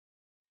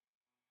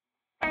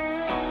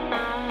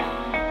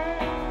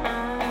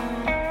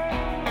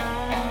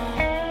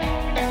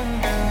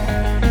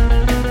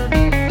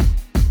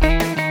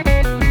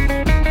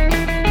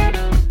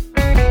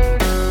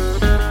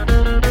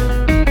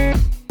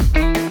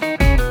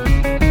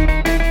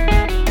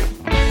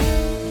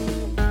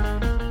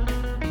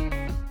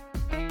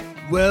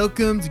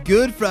Welcome to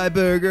Good Fry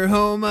Burger,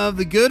 home of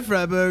the Good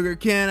Fry Burger.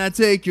 Can I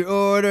take your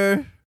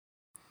order?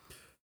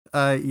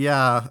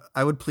 Yeah,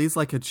 I would please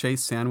like a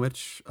Chase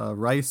sandwich,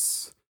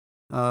 rice,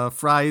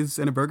 fries,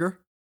 and a burger.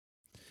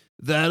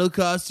 That'll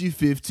cost you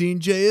 15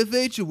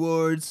 JFH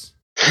Awards.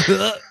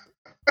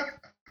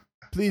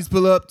 Please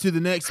pull up to the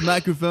next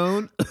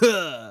microphone.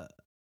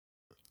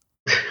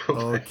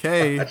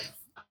 Okay. God.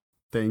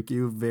 Thank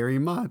you very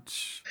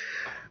much.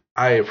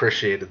 I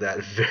appreciated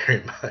that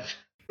very much.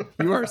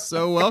 You are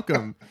so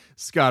welcome,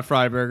 Scott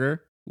Freiberger.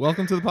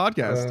 Welcome to the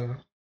podcast.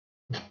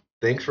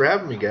 Thanks for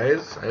having me,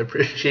 guys. I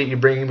appreciate you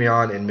bringing me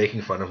on and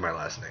making fun of my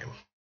last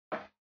name.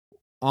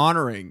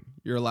 Honoring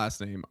your last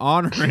name.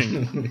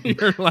 Honoring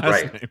your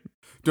last name.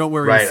 Don't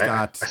worry, Right,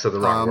 Scott. I said the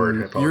wrong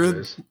word. I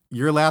apologize.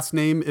 Your last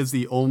name is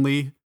the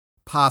only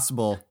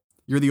possible.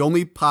 You're the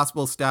only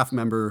possible staff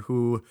member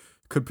who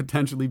could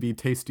potentially be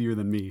tastier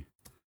than me.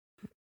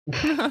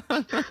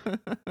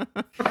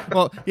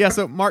 Well, yeah,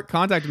 so Mark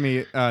contacted me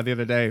the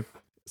other day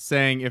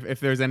saying if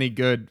there's any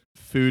good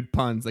food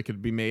puns that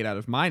could be made out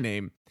of my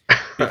name,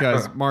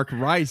 because Mark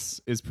Rice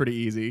is pretty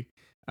easy.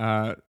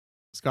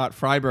 Scott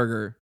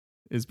Freiberger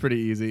is pretty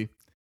easy.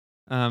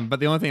 But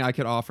the only thing I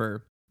could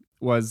offer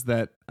was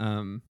that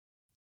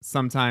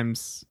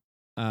sometimes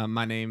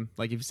my name,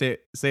 like if you say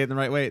it in the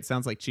right way, it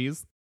sounds like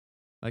cheese.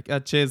 Like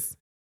cheese.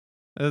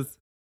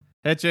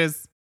 Hey,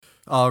 cheese.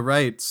 All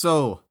right,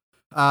 so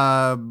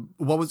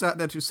what was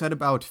that you said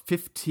about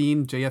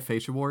 15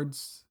 JFH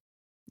Awards?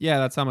 Yeah,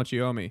 that's how much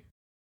you owe me.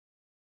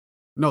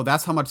 No,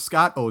 that's how much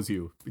Scott owes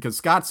you, because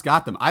Scott's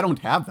got them. I don't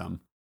have them.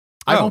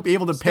 I won't be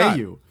able to pay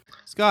you.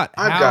 Scott,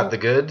 I've got the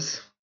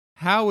goods.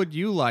 How would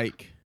you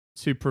like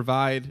to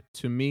provide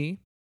to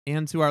me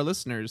and to our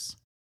listeners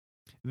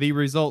the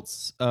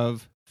results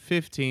of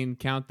 15,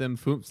 count them,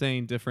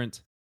 15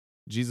 different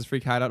Jesus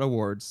Freak Hideout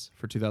Awards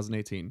for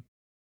 2018?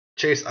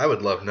 Chase, I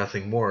would love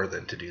nothing more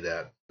than to do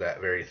that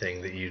very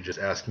thing that you just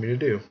asked me to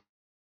do.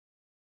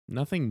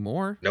 Nothing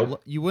more?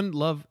 Nope. You wouldn't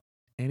love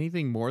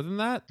anything more than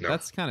that? No.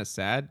 That's kind of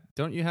sad.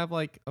 Don't you have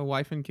like a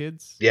wife and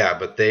kids? Yeah,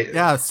 but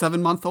Yeah, a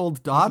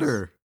 7-month-old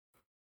daughter.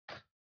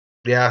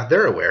 Yeah,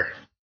 they're aware.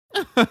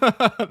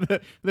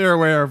 They're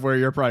aware of where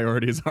your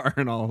priorities are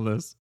in all of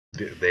this.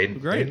 They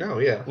know,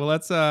 yeah. Well,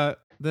 let's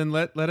then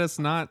let us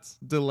not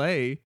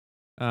delay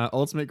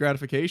ultimate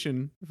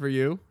gratification for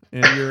you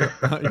and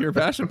your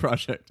passion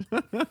project.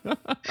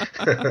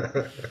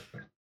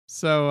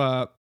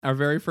 So our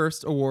very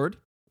first award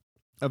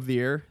of the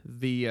year,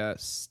 the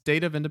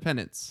State of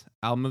Independence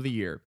Album of the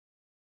Year.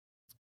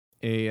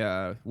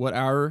 What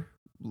our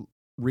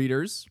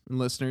readers and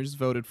listeners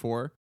voted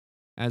for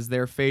as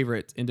their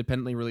favorite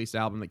independently released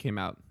album that came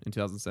out in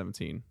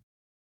 2017.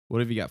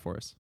 What have you got for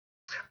us?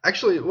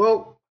 Actually,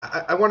 well,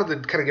 I wanted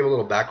to kind of give a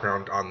little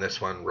background on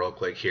this one real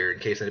quick here, in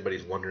case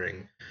anybody's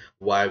wondering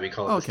why we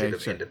call it the State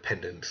of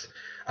Independence.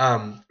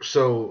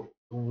 So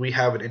we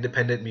have an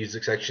independent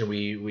music section.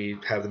 We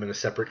have them in a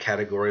separate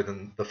category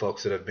than the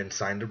folks that have been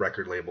signed to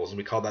record labels, and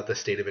we call that the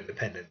State of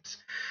Independence.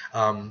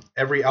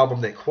 Every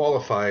album that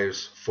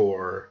qualifies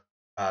for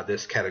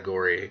this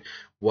category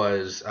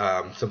was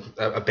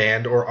a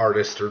band or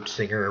artist or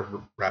singer,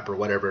 or rapper,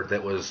 whatever,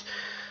 that was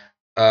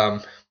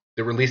that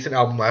released an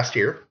album last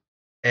year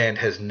and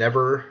has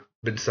never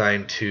been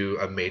signed to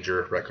a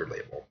major record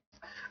label.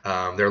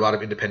 There are a lot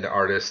of independent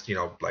artists,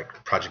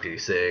 like Project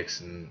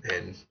 86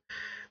 and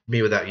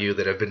Me Without You,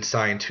 that have been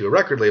signed to a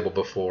record label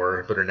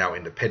before but are now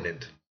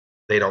independent.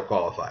 They don't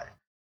qualify.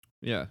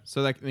 Yeah,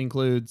 so that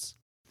includes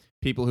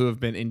people who have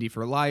been indie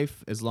for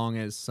life, as long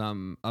as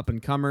some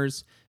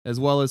up-and-comers,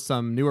 as well as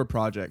some newer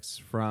projects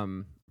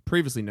from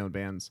previously known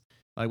bands.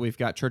 Like we've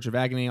got Church of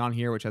Agony on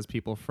here, which has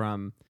people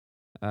from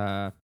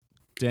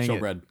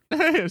Showbread.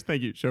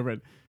 Thank you,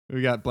 Showbread.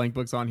 We got Blank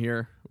Books on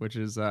here, which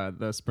is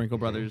the Sprinkle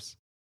Brothers.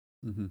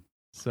 Mm-hmm.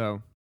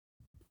 So,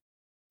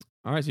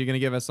 all right, so you're going to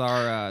give us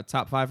our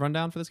top 5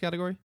 rundown for this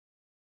category?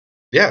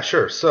 Yeah,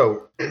 sure.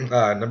 So,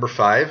 number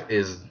 5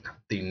 is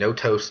the No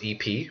Toast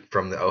EP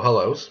from the Oh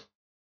Hellos.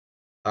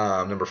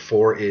 Number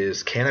 4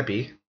 is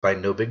Canopy by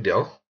No Big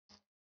Deal.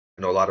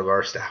 I know a lot of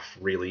our staff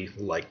really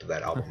liked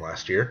that album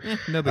last year.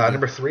 No big deal.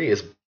 Number 3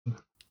 is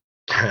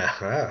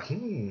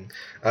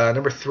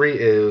number 3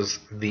 is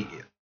the,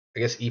 I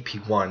guess,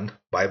 EP1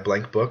 by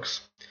Blank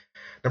Books.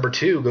 Number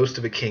 2, Ghost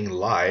of a King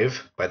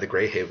Live by the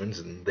Grey Havens,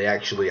 and they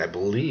actually, I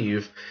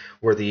believe,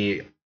 were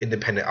the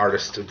independent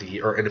artist of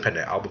the or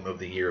independent album of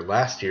the year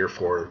last year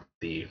for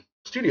the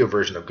studio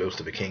version of Ghost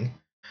of a King.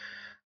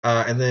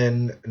 And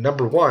then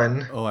number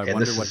 1,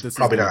 and this is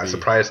probably not a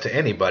surprise to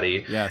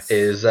anybody,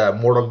 is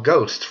Mortal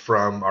Ghost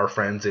from our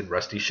friends in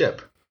Rusty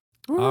Ship.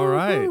 All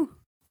right.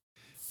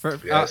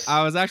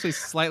 I was actually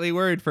slightly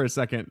worried for a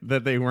second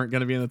that they weren't going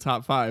to be in the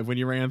top 5 when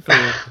you ran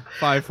through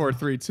 5, 4,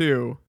 3,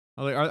 2.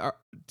 Like,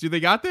 do they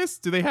got this?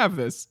 Do they have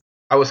this?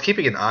 I was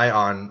keeping an eye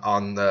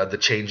on the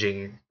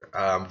changing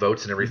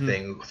votes and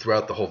everything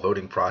throughout the whole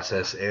voting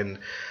process, and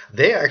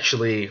they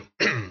actually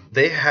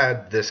they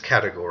had this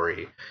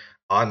category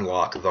on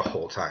lock the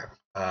whole time.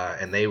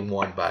 And they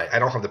won by, I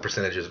don't have the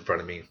percentages in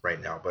front of me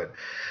right now, but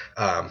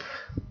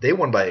they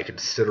won by a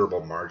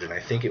considerable margin. I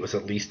think it was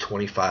at least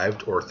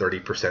 25 or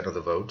 30% of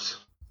the votes.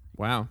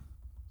 Wow.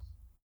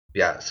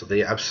 Yeah, so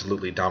they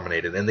absolutely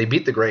dominated. And they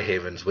beat the Grey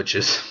Havens, which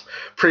is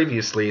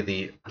previously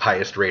the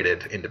highest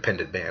rated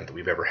independent band that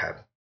we've ever had.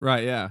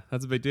 Right, yeah.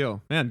 That's a big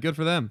deal. Man, good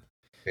for them.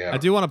 Yeah. I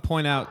do want to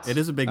point out... It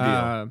is a big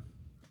deal.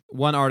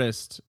 One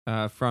artist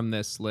from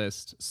this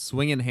list,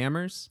 Swingin'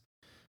 Hammers.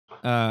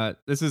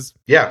 This is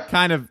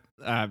kind of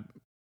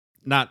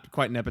not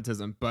quite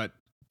nepotism, but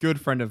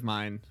good friend of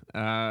mine.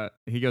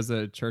 He goes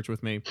to church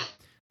with me.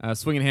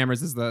 Swingin'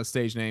 Hammers is the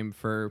stage name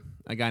for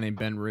a guy named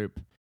Ben Roop,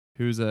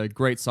 who's a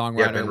great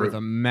songwriter with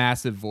a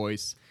massive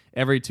voice.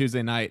 Every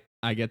Tuesday night,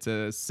 I get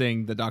to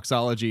sing the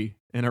doxology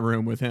in a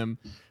room with him,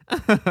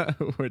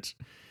 which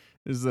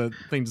is a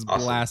thing just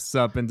blasts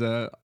up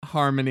into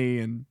harmony,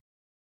 and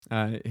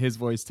his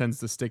voice tends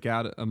to stick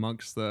out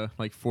amongst the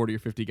 40 or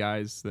 50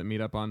 guys that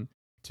meet up on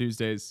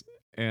Tuesdays.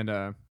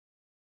 And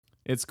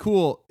it's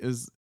cool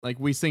is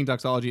we sing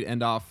doxology to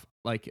end off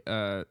like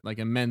a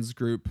men's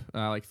group,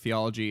 like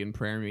theology and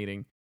prayer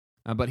meeting.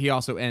 But he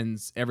also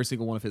ends every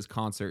single one of his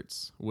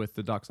concerts with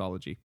the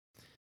doxology.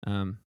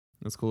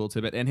 That's a cool little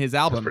tidbit. And his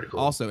album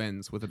also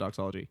ends with the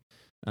doxology.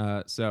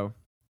 So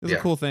it's a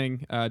cool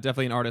thing.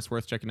 Definitely an artist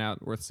worth checking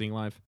out, worth seeing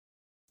live.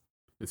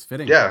 It's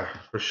fitting. Yeah,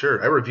 for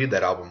sure. I reviewed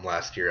that album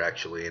last year,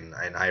 actually, and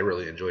I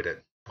really enjoyed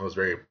it. I was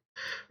very,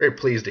 very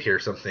pleased to hear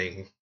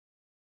something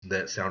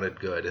that sounded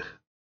good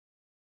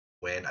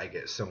when I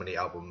get so many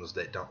albums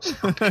that don't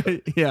sound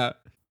good. Yeah.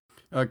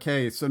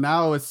 Okay, so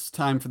now it's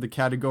time for the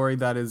category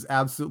that is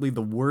absolutely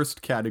the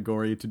worst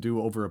category to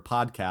do over a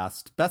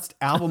podcast. Best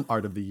album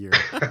art of the year.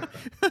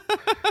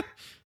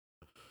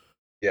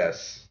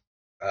 Yes.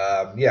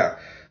 Yeah.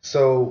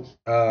 So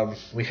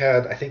we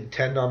had, I think,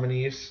 10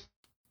 nominees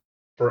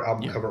for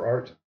album cover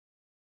art.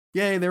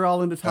 Yay, they're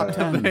all in the top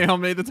 10. They all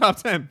made the top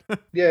 10.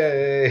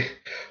 Yay.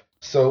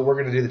 So we're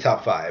going to do the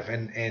top 5.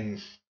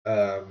 And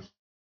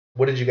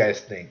what did you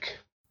guys think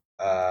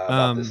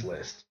about this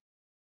list?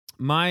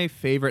 My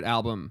favorite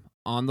album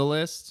on the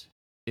list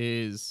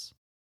is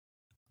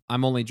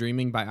I'm Only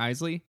Dreaming by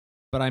Isley,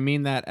 but I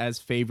mean that as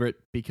favorite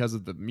because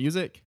of the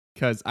music,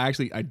 because I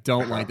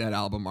don't like that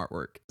album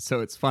artwork.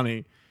 So it's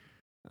funny.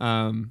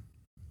 I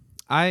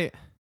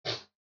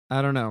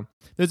don't know.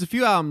 There's a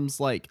few albums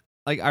like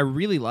I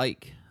really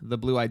like the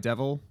Blue Eyed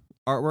Devil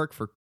artwork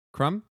for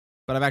Crumb,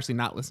 but I've actually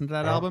not listened to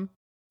that album.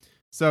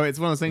 So it's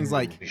one of those things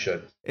you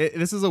should.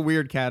 This is a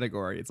weird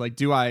category. It's like,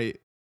 do I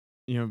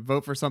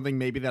vote for something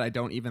maybe that I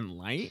don't even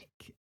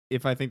like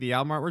if I think the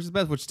album artwork is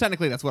best, which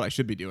technically that's what I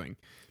should be doing.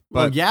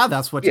 But well,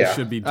 that's what you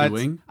should be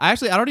doing. I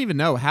don't even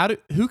know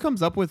who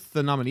comes up with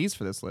the nominees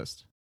for this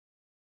list.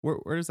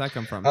 Where does that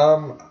come from?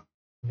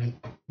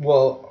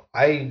 Well,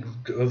 I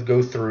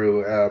go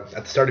through at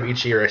the start of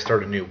each year. I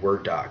start a new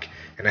Word doc,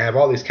 and I have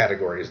all these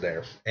categories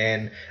there.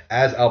 And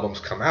as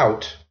albums come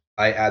out,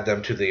 I add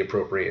them to the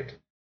appropriate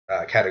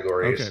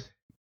categories.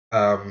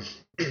 Okay.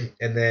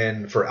 And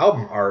then for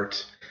album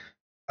art,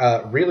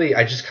 really,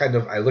 I just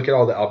I look at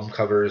all the album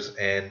covers,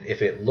 and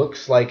if it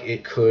looks like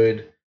it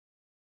could,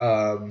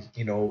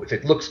 if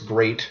it looks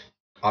great,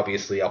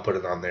 obviously I'll put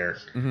it on there.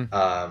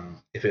 Mm-hmm.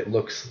 If it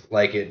looks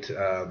like it,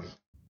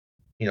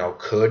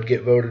 could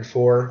get voted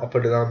for, I'll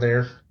put it on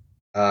there.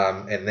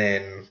 And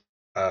then,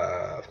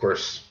 of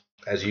course,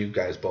 as you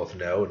guys both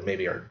know, and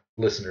maybe our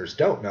listeners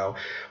don't know,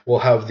 we'll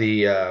have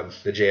the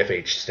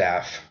JFH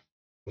staff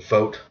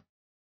vote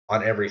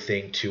on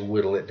everything to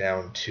whittle it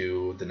down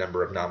to the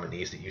number of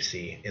nominees that you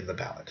see in the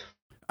ballot.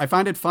 I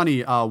find it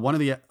funny. One of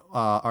the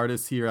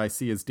artists here I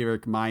see is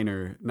Derek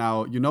Minor.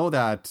 Now, you know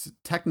that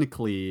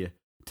technically,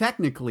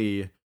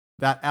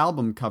 that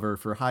album cover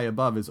for High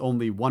Above is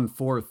only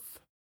 1/4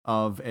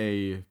 of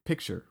a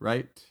picture,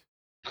 right?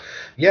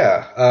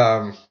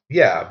 Yeah,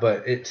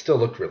 but it still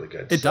looked really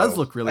good. It does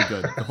look really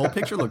good. The whole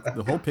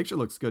picture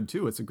looks good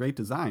too. It's a great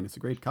design. It's a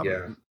great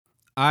cover.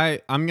 Yeah.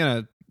 I'm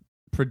gonna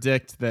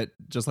predict that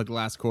just like the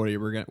last category,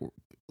 we're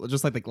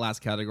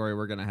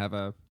gonna have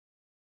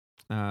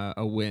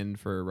a win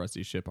for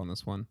Rusty Ship on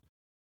this one.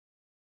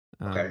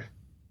 Okay.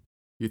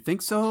 You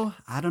think so?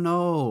 I don't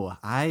know.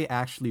 I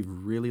actually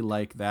really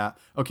like that.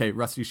 Okay,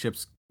 Rusty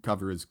Ship's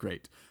cover is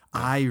great.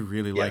 I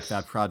really like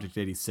that Project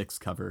 86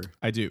 cover.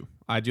 I do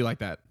like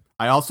that.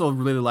 I also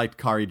really liked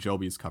Kari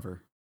Jobi's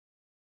cover.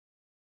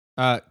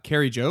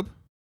 Carrie Job?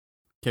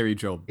 Carrie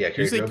Job. Yeah,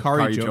 Carrie Job. You say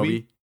Kari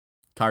Jobi?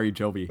 Kari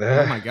Jobi.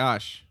 Oh my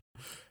gosh.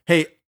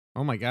 Hey.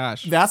 Oh my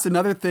gosh. That's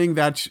another thing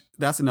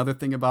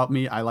about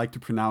me. I like to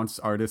pronounce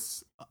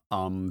artists'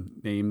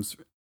 names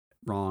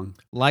wrong.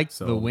 Like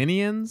the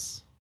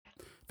Winians?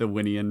 The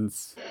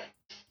Winians.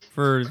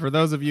 For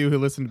those of you who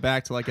listened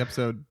back to like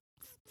episode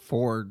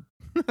 4,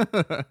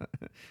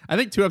 I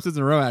think 2 episodes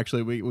in a row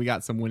actually we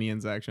got some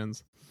Winians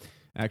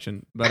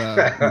action.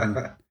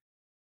 But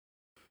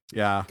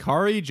yeah.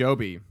 Kari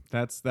Jobi.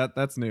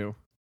 That's new.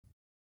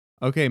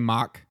 Okay,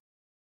 Mock.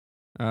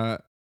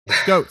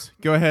 Scout,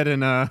 go ahead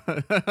and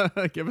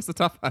give us the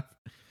top 5.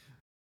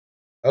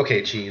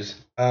 Okay, cheese.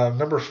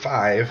 Number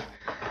 5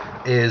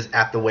 is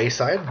At the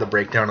Wayside, The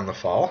Breakdown in the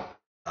Fall.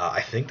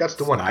 I think that's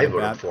the one I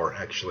voted for,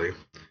 actually.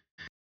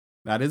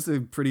 That is a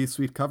pretty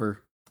sweet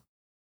cover.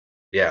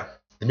 Yeah,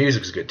 the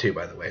music's good too,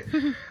 by the way.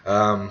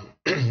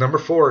 Number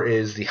 4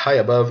 is the High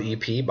Above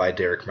EP by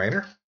Derek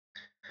Minor.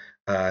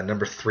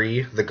 Number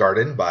 3, The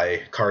Garden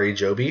by Kari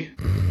Joby.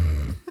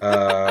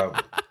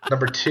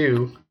 Number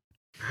 2,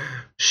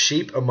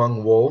 Sheep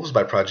Among Wolves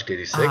by Project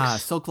 86. Ah,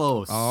 so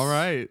close. All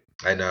right.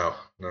 I know,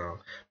 no.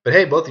 But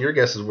hey, both of your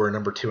guesses were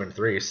number 2 and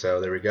 3,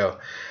 so there we go.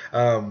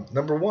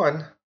 Number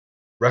 1,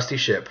 Rusty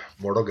Ship,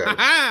 Mortal Ghost.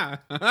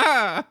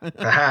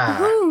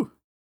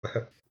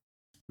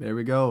 There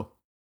we go.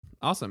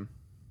 Awesome.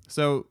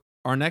 So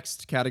our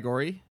next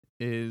category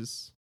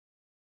is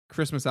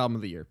Christmas album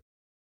of the year,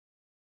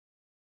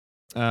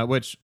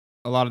 which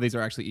a lot of these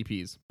are actually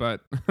EPs,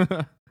 but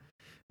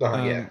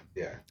yeah.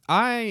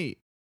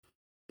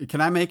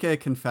 Can I make a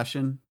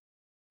confession?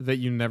 That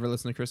you never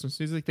listen to Christmas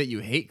music? That you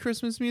hate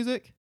Christmas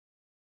music?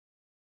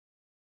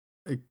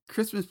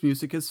 Christmas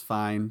music is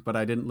fine, but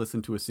I didn't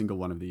listen to a single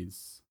one of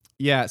these.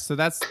 Yeah, so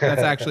that's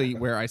actually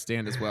where I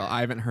stand as well. I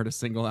haven't heard a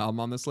single album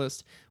on this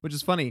list, which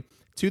is funny.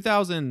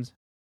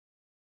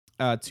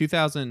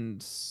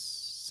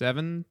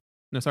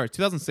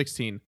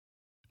 2016,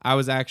 I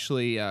was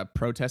actually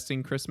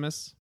protesting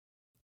Christmas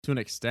to an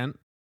extent.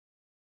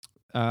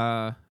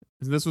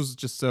 This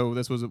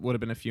would have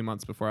been a few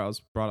months before I was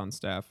brought on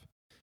staff.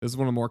 This is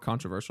one of the more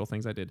controversial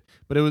things I did.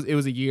 But it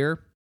was a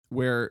year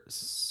where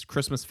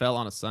Christmas fell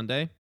on a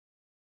Sunday.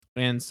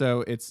 And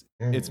so it's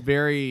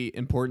very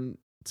important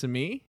to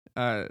me,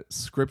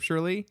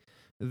 scripturally,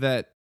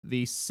 that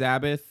the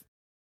Sabbath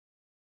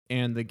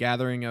and the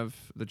gathering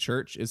of the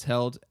church is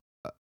held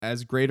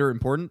as greater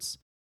importance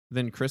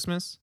than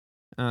Christmas,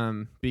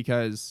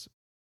 because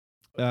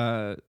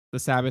the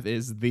Sabbath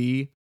is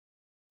the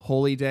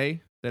holy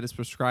day that is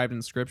prescribed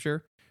in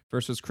Scripture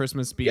versus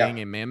Christmas being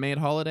a man-made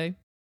holiday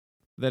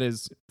that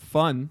is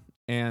fun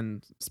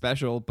and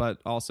special, but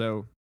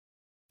also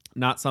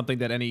not something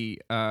that any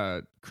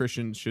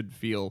Christian should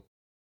feel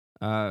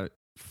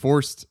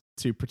forced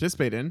to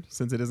participate in,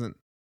 since it isn't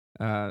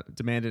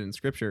demanded in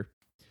Scripture.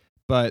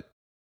 But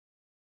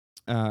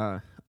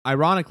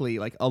ironically,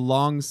 like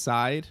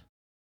alongside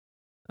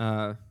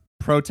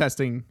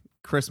protesting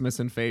Christmas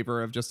in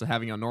favor of just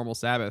having a normal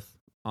Sabbath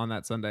on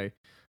that Sunday,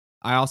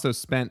 I also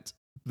spent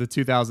the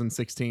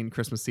 2016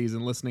 Christmas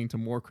season listening to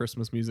more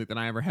Christmas music than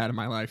I ever had in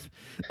my life.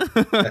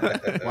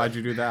 Why'd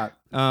you do that?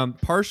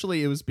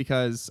 Partially it was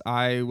because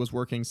I was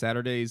working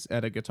Saturdays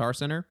at a guitar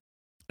center,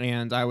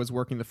 and I was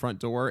working the front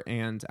door,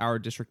 and our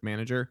district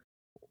manager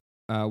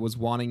was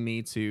wanting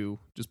me to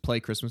just play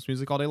Christmas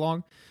music all day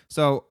long.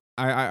 So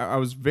I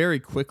was very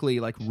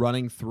quickly like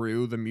running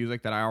through the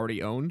music that I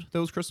already owned,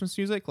 those Christmas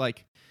music,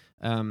 like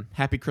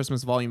Happy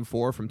Christmas Volume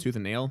 4 from Tooth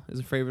and Nail is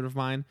a favorite of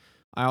mine.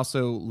 I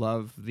also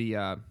love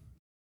the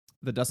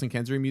Dustin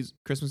Kensrue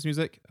Christmas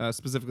music,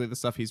 specifically the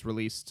stuff he's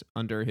released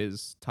under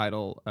his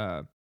title,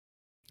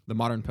 The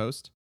Modern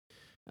Post.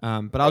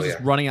 But I was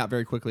just running out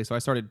very quickly, so I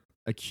started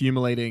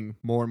accumulating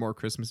more and more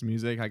Christmas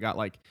music. I got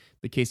like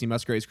the Casey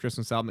Musgraves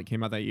Christmas album that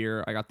came out that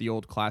year. I got the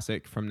old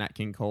classic from Nat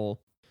King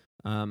Cole,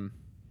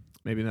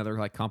 maybe another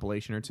like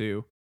compilation or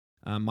two.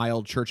 My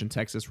old church in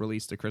Texas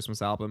released a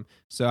Christmas album,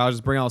 so I was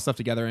just bringing all the stuff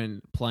together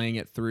and playing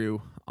it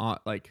through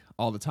like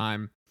all the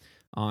time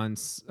on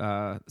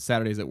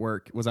Saturdays at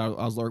work. I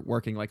was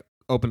working like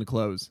open to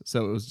close,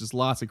 so it was just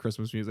lots of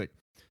Christmas music.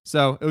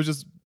 So it was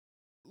just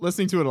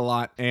listening to it a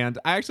lot, and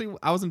I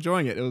was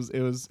enjoying it. It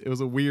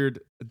was a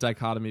weird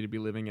dichotomy to be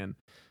living in,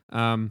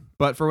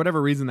 but for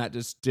whatever reason that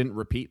just didn't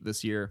repeat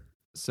this year.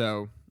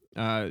 So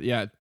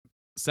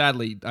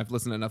sadly I've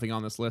listened to nothing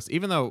on this list,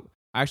 even though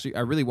I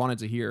really wanted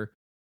to hear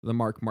the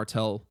Mark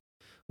Martell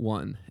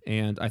one,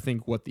 and I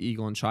think what the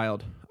Eagle and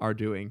Child are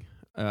doing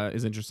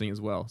is interesting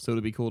as well. So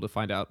it'll be cool to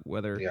find out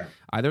whether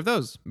either of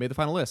those made the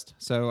final list.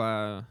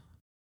 So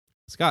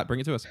Scott, bring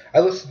it to us. I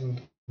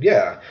listened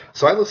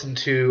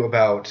to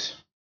about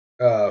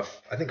I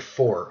think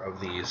 4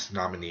 of these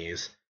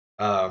nominees.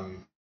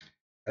 Hold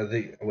on.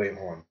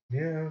 4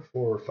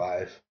 or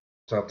 5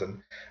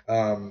 something.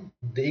 The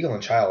Eagle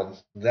and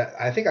Child, that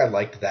I think I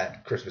liked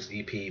that Christmas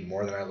EP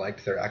more than I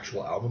liked their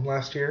actual album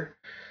last year.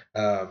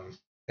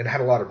 It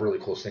had a lot of really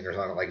cool singers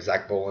on it, like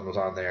Zach Bolan was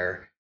on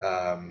there.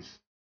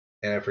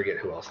 And I forget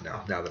who else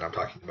now that I'm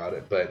talking about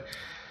it. But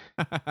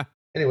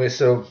anyway,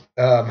 so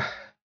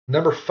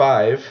number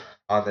 5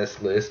 on this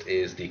list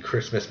is the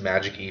Christmas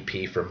Magic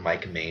EP from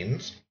Mike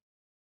Maines,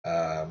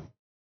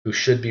 who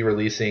should be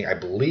releasing, I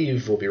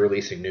believe will be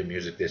releasing new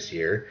music this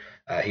year.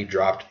 He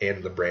dropped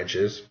And the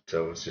Branches,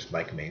 so it's just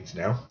Mike Maines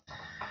now.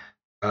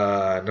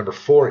 Number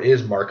 4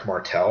 is Mark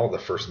Martell, the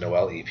First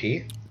Noel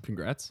EP.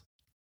 Congrats.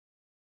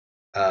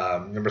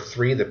 Number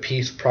 3, The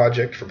Peace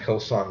Project from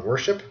Hillsong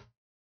Worship.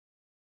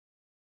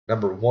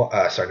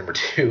 Number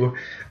 2,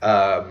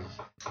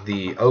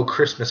 the Oh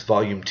Christmas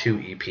Volume 2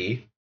 EP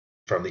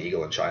from the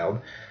Eagle and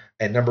Child.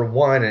 And number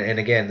one, and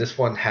again, this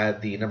one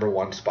had the number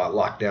one spot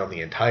locked down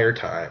the entire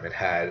time. It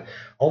had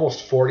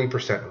almost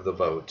 40% of the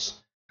votes.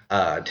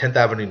 10th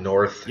Avenue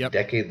North, Yep.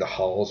 Decade the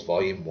Halls,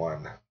 Volume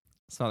 1.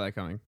 Saw that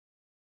coming.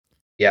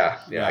 Yeah,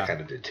 I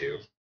kind of did too.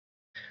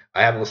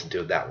 I haven't listened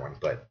to that one,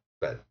 but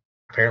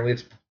apparently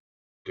it's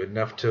good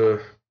enough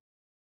to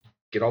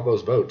get all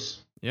those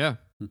votes. Yeah.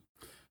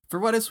 For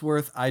what it's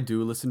worth, I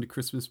do listen to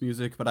Christmas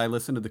music, but I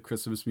listen to the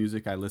Christmas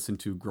music I listened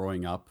to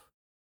growing up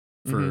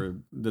for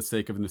the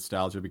sake of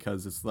nostalgia,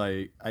 because it's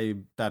like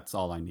that's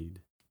all I need.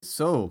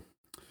 So,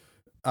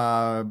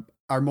 our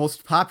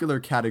most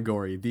popular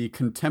category, the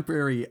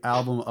contemporary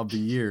album of the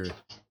year.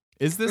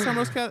 Is this our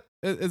most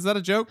is that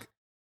a joke?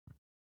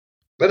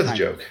 That is a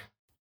joke.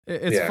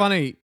 It's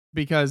funny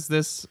because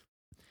this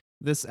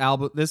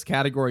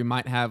category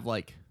might have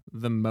like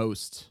the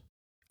most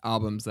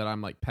albums that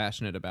I'm like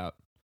passionate about.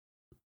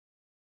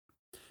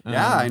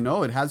 Yeah, I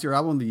know. It has your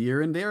album of the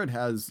year in there. It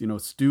has,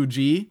 Stu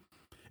G.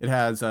 It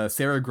has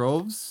Sarah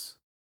Groves.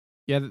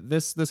 Yeah,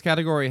 this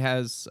category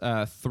has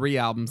 3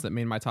 albums that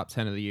made my top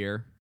 10 of the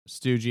year.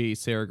 Stu G,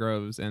 Sarah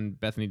Groves, and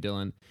Bethany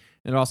Dillon.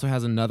 And it also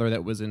has another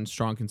that was in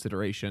strong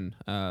consideration,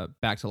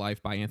 Back to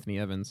Life by Anthony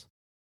Evans.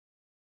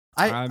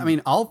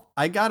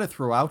 I gotta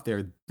throw out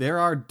there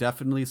are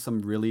definitely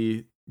some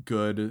really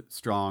good,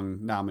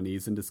 strong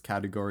nominees in this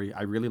category.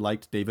 I really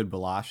liked David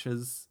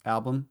Balash's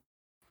album.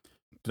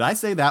 Did I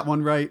say that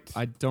one right?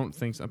 I don't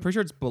think so. I'm pretty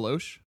sure it's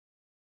Baloche.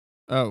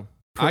 Oh,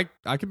 I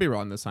could be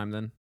wrong this time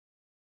then.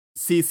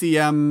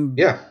 CCM.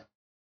 Yeah.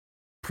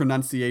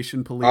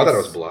 Pronunciation police. I thought it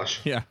was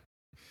Baloche. Yeah.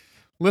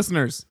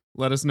 Listeners,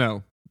 let us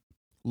know.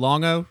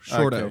 Long-o,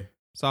 short-o, Okay.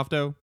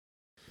 soft-o.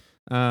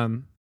 All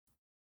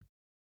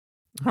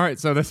right,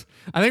 so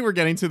I think we're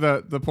getting to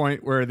the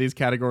point where these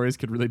categories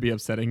could really be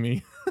upsetting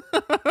me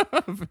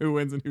of who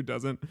wins and who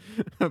doesn't.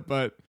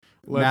 But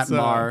Matt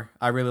Maher.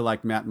 I really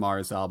like Matt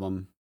Maher's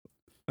album.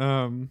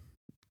 I'm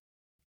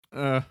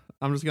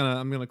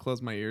gonna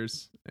close my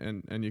ears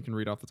and you can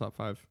read off the top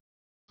 5.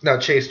 Now,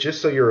 Chase,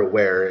 just so you're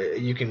aware,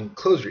 you can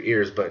close your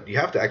ears, but you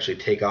have to actually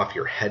take off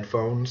your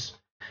headphones.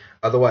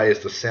 Otherwise,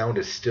 the sound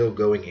is still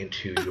going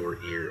into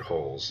your ear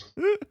holes.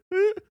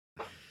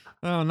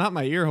 Oh, not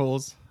my ear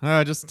holes.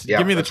 Just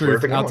give me the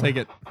truth. I'll take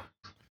it.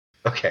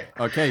 Okay.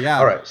 Okay, yeah.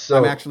 All right, so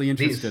I'm actually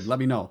interested. Let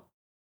me know.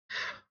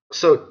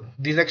 So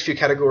these next few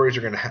categories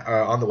are going to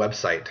on the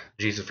website,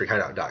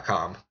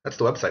 JesusFreakHideout.com. That's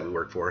the website we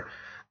work for.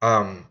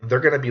 They're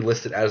going to be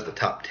listed as the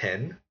top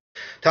 10.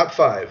 Top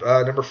 5.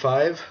 Number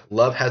 5,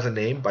 Love Has a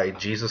Name by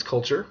Jesus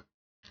Culture.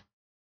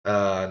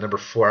 Number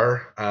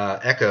 4,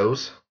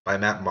 Echoes by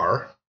Matt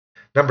Maher.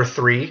 Number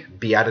 3,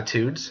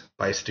 Beatitudes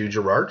by Stu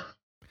Gerard.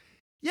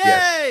 Yay!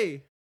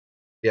 Yes.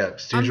 Yeah,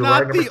 Stu I'm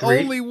Gerard, not number the 3.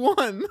 only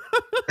one.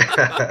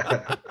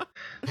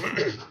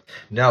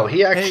 No,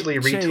 he actually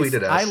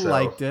retweeted Chase, us. I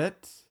liked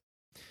it.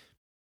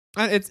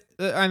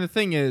 And the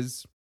thing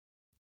is,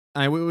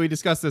 we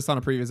discussed this on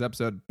a previous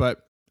episode,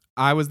 but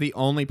I was the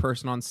only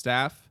person on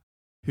staff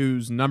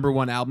whose number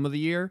 1 album of the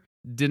year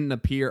didn't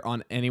appear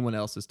on anyone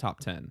else's top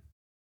 10,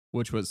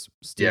 which was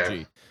Stu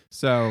G.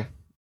 So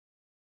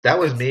that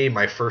was me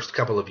my first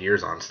couple of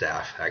years on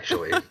staff,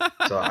 actually.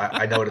 So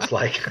I know what it's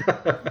like.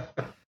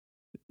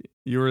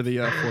 You were the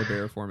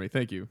forebearer for me.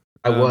 Thank you.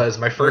 I was.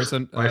 My first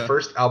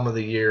album of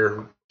the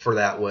year for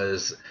that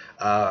was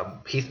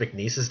Heath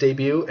McNeese's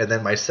debut, and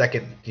then my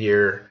second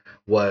year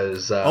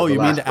was you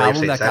mean the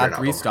album that got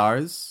 3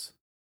 stars?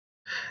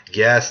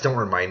 Yes, don't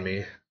remind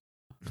me.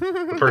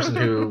 The person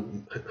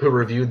who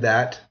reviewed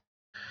that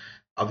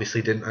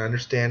obviously didn't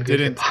understand.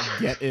 Didn't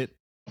get it.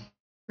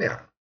 Yeah.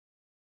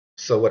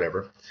 So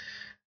whatever.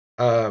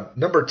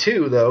 Number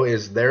 2 though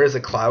is There Is a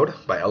Cloud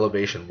by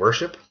Elevation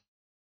Worship,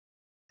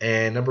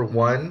 and number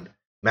 1,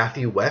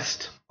 Matthew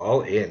West,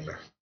 All In.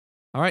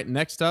 All right,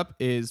 next up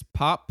is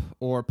pop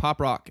or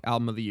pop rock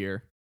album of the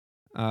year.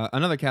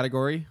 Another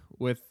category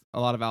with a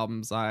lot of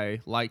albums I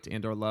liked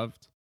and or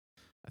loved.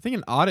 I think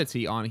an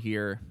oddity on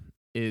here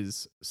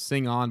is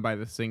Sing On by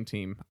the Sing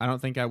Team. I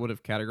don't think I would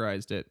have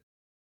categorized it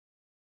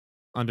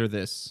under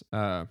this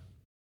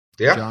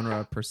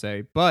genre per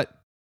se, but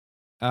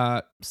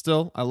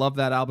still, I love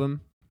that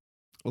album.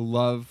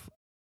 Love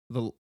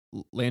the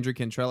Landry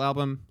Cantrell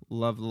album.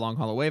 Love the Long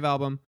Hollow Wave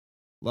album.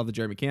 Love the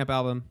Jeremy Camp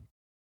album.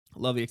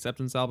 Love the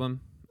Acceptance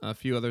album. A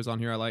few others on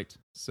here I liked.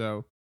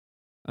 So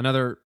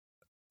another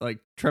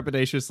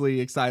trepidatiously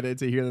excited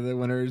to hear the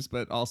winners,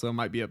 but also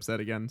might be upset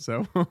again.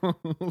 So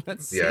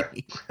let's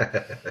see.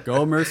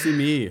 Go Mercy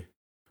Me.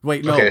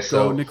 Wait, no,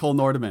 go Nicole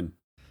Nordeman.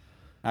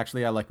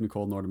 Actually, I like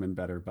Nicole Nordeman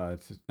better,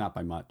 but not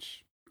by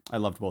much. I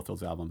loved both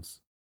those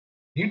albums.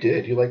 You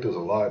did. You liked those a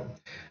lot.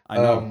 I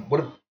know.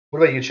 What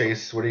about you,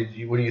 Chase? What do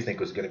you think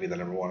was going to be the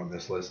number 1 on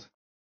this list?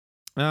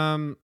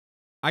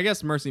 I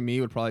guess Mercy Me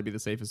would probably be the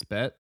safest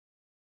bet.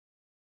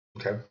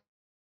 Okay.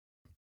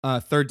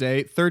 Third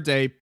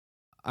Day.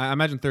 I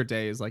imagine Third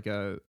Day is like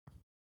a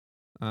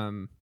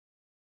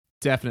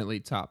definitely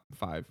top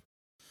 5.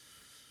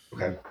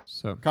 Okay.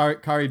 So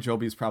Kari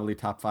Jobi's probably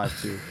top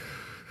 5 too.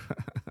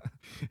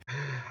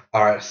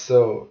 All right.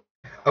 So,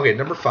 okay,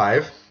 number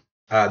 5,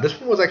 This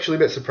one was actually a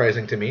bit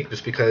surprising to me,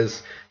 just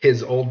because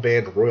his old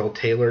band Royal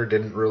Taylor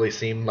didn't really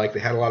seem like they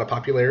had a lot of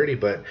popularity.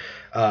 But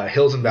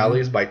Hills and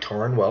Valleys by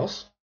Torrin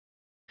Wells.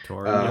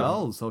 Torrin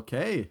Wells,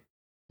 okay.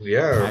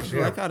 Yeah, I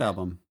actually like that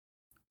album.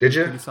 Did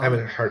you? I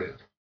haven't heard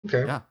it.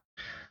 Okay. Yeah.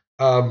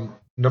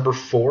 Number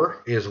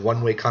 4 is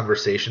One Way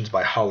Conversations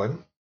by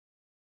Holland.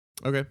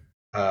 Okay.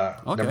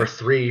 Number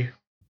 3,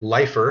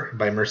 Lifer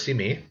by Mercy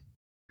Me.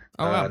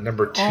 Oh, wow.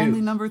 Number 2.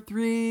 Only number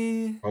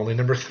 3. Only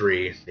number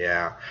 3,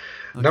 yeah.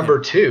 Okay. Number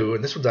 2,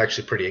 and this one's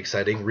actually pretty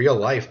exciting, Real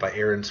Life by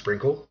Aaron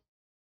Sprinkle.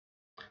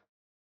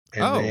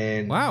 And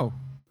then, wow.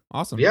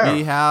 Awesome.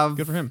 Yeah.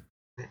 Good for him.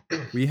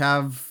 We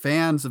have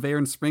fans of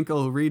Aaron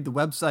Sprinkle who read the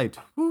website.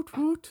 Woot,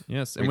 woot.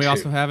 Yes, and we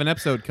also have an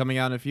episode coming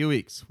out in a few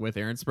weeks with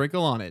Aaron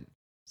Sprinkle on it.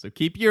 So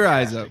keep your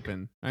eyes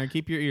open. And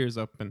keep your ears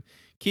open.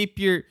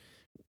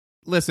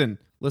 Listen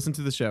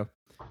to the show.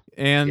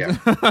 And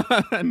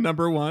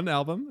number 1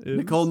 album is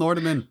Nicole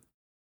Nordeman.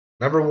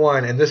 Number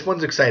 1, and this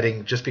one's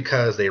exciting just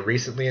because they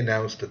recently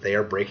announced that they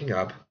are breaking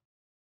up.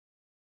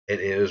 It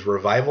is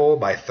Revival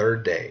by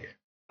Third Day.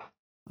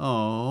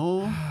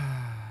 Oh.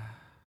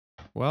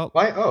 Well.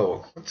 Why?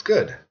 Oh, that's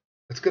good.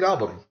 That's a good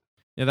album.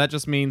 Yeah, that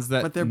just means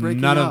that But they're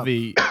breaking none up. of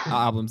the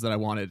albums that I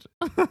wanted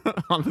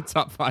on the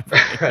top 5.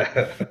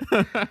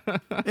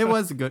 It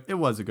was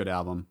a good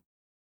album.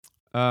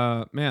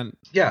 Man.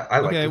 Yeah, I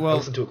like it. Well, I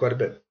listened to it quite a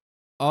bit.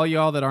 All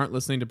y'all that aren't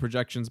listening to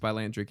Projections by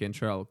Landry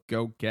Cantrell,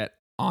 go get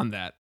on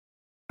that.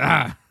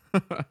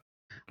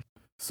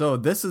 So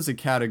this is a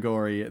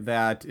category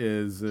that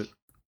is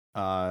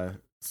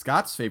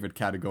Scott's favorite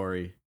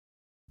category.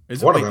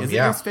 Is One it, of them, is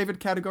yeah. it his favorite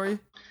category?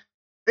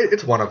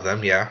 It's one of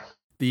them, yeah.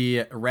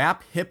 The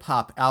rap hip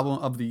hop album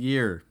of the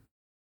year.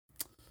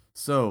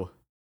 So,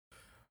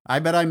 I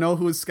bet I know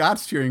who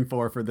Scott's cheering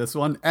for this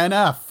one.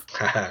 NF.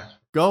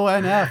 Go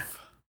NF.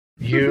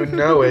 You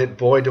know it.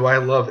 Boy, do I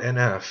love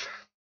NF.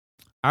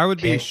 I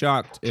would be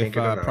shocked if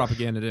get enough.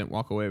 Propaganda didn't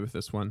walk away with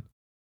this one.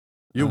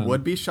 You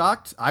would be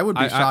shocked? I would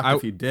be shocked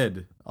if he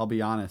did. I'll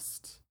be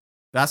honest.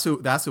 That's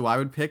who I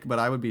would pick, but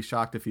I would be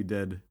shocked if he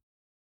did.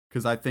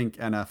 Because I think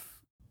NF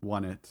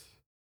won it.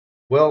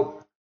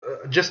 Well,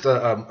 just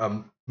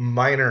a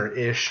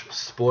minor-ish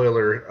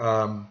spoiler.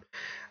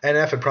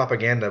 NF and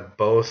Propaganda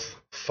both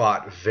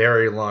fought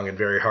very long and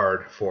very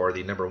hard for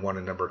the number 1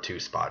 and number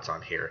 2 spots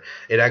on here.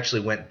 It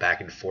actually went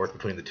back and forth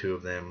between the two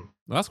of them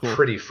That's cool.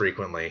 pretty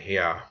frequently,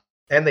 yeah.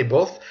 And they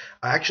both,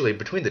 actually,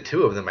 between the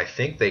two of them, I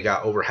think they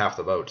got over half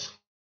the votes.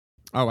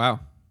 Oh, wow.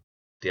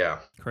 Yeah.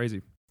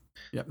 Crazy.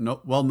 Yep.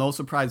 No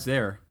surprise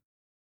there.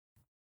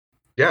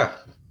 Yeah.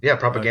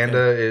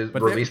 Propaganda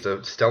released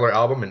a stellar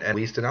album and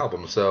released an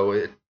album,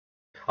 so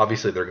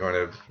obviously they're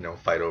going to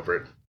fight over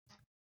it.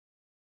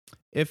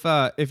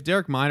 If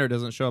Derek Minor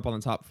doesn't show up on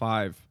the top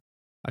 5,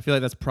 I feel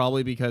like that's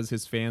probably because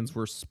his fans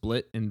were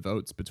split in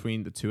votes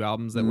between the 2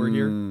 albums that were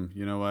here.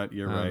 You know what?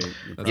 You're right.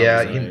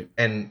 Yeah,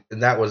 and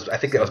that was, I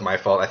think that was my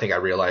fault. I think I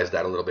realized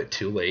that a little bit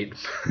too late.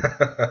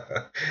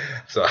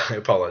 So I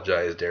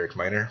apologize, Derek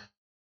Minor.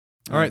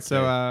 All right,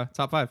 so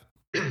top 5.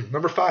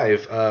 Number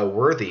 5,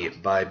 Worthy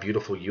by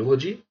Beautiful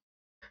Eulogy.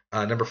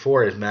 Number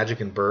 4 is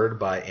Magic and Bird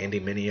by Andy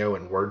Mineo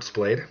and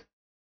Wordsplayed.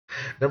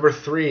 Number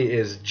 3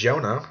 is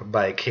Jonah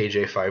by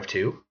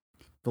KJ52.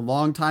 The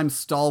longtime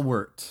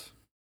stalwart.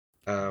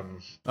 Okay.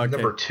 Okay.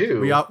 Number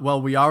 2.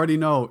 We already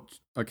know.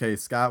 Okay,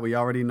 Scott, we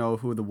already know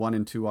who the 1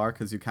 and 2 are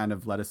because you kind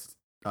of let us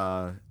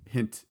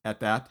hint at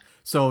that.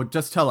 So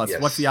just tell us,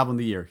 what's the album of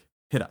the year?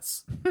 Hit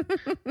us.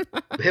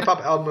 The hip hop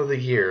album of the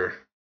year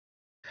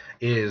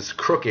is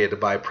Crooked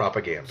by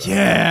Propaganda.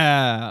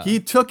 Yeah. He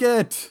took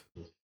it.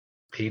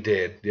 He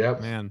did.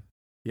 Yep. Man.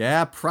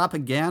 Yeah,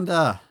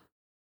 Propaganda.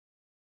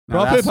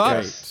 That's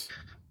straight.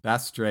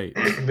 That's straight.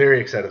 I'm very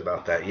excited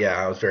about that.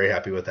 Yeah, I was very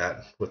happy with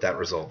that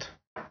result.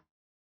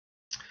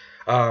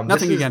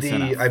 Nothing against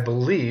NF. I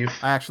believe.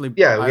 I actually,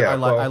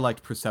 I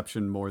liked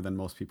Perception more than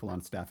most people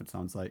on staff. It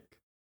sounds like.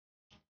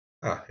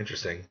 Oh,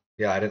 interesting.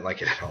 Yeah, I didn't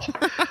like it at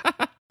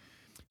all.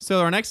 So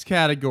our next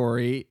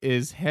category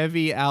is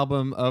Heavy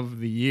Album of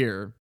the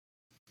Year,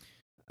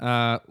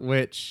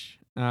 which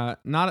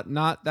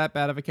not that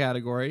bad of a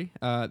category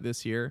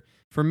this year.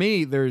 For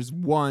me, there's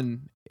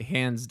one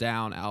hands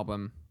down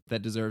album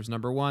that deserves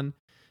number 1.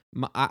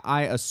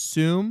 I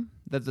assume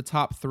that the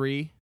top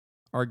 3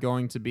 are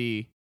going to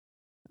be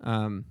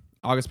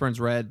August Burns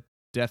Red,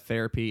 Death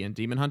Therapy, and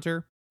Demon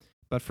Hunter.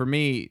 But for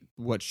me,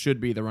 what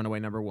should be the runaway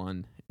number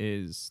 1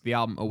 is the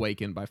album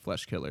Awakened by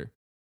Flesh Killer.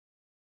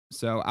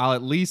 So I'll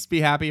at least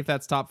be happy if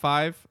that's top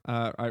 5.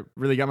 I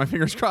really got my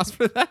fingers crossed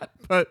for that.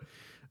 But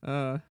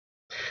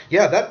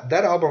yeah,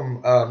 that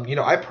album,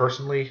 I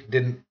personally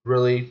didn't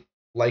really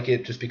like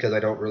it just because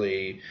I don't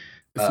really.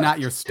 It's not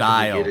your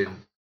style.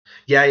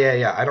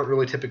 Yeah. I don't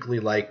really typically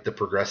like the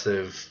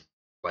progressive,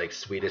 like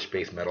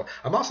Swedish-based metal.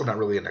 I'm also not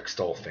really an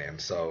Extol fan,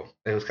 so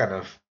it was kind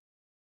of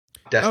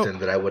destined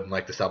that I wouldn't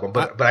like this album.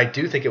 But I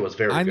do think it was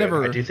very good.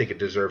 I do think it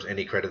deserves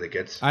any credit it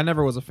gets. I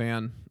never was a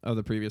fan of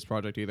the previous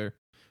project either.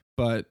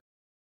 But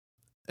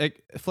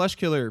Flesh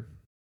Killer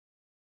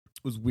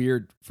was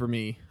weird for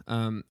me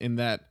in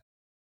that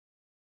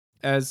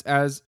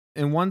as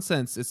in one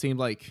sense, it seemed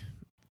like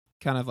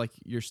kind of like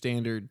your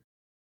standard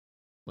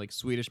like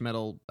Swedish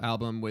metal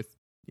album with,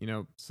 you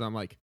know, some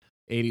like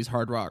 80s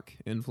hard rock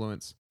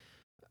influence.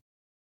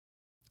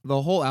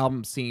 The whole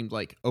album seemed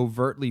like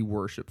overtly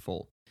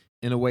worshipful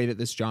in a way that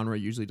this genre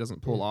usually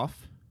doesn't pull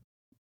off.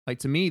 Like,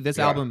 to me, this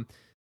album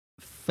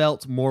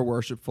felt more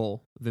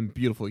worshipful than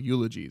Beautiful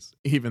Eulogies,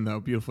 even though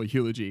Beautiful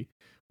Eulogy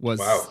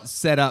was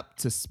set up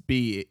to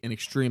be an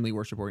extremely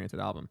worship-oriented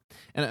album.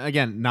 And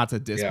again, not to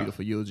diss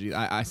Beautiful Eulogy,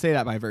 I say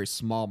that by a very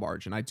small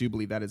margin. I do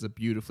believe that is a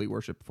beautifully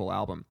worshipful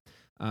album.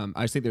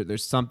 I just think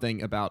there's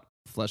something about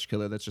Flesh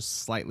Killer that's just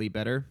slightly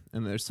better,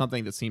 and there's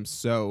something that seems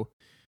so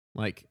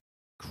like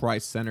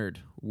Christ-centered,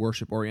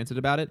 worship-oriented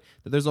about it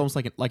that there's almost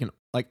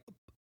like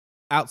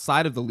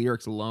outside of the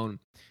lyrics alone,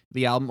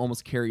 the album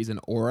almost carries an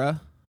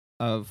aura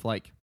of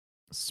like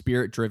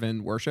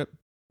spirit-driven worship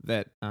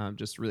that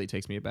just really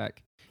takes me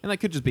aback. And that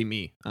could just be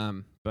me,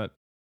 but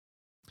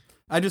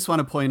I just want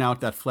to point out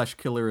that Flesh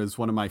Killer is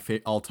one of my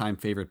all-time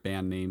favorite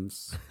band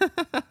names.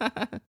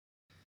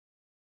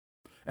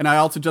 And I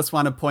also just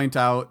want to point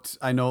out,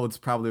 I know it's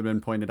probably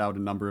been pointed out a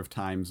number of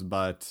times,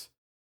 but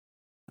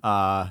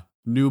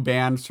new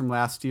bands from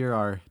last year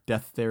are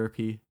Death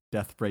Therapy,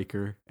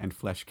 Deathbreaker, and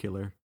Flesh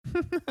Killer.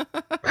 It's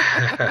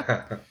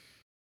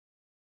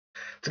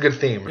a good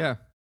theme. Yeah.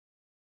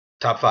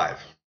 Top 5.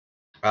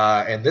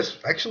 And this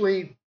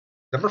actually,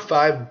 number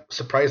 5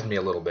 surprised me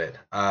a little bit.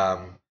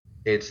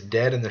 It's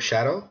Dead in the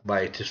Shadow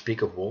by To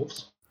Speak of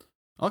Wolves.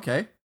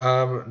 Okay.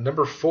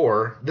 Number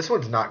 4, this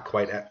one's not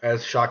quite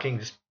as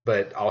shocking,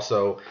 but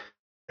also,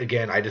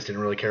 again, I just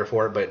didn't really care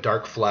for it, but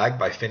Dark Flag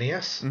by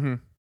Phineas.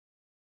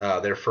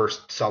 Mm-hmm. Their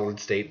first Solid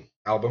State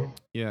album.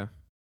 Yeah.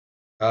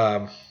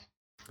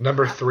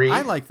 Number 3.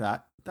 I like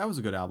that. That was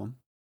a good album.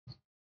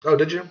 Oh,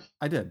 did you?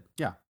 I did,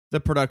 yeah. The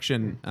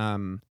production,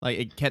 like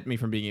it kept me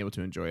from being able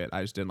to enjoy it.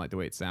 I just didn't like the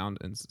way it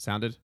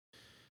sounded.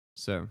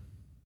 So,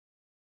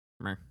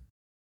 meh.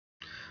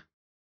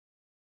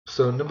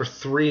 So number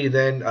 3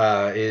 then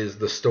is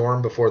The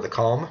Storm Before the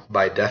Calm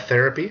by Death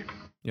Therapy.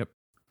 Yep.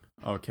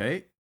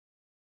 Okay.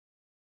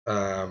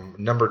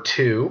 Number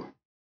 2,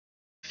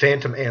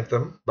 Phantom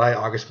Anthem by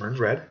August Burns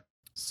Red.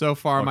 So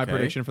far, my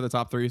prediction for the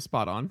top 3 is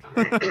spot on.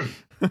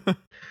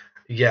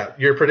 Yeah,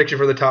 your prediction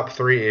for the top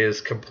 3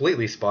 is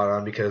completely spot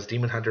on because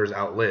Demon Hunters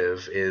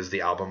Outlive is the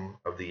album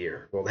of the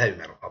year. Well, the heavy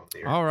metal album of the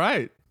year. All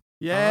right.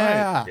 Yeah.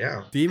 All right.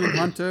 Yeah. Demon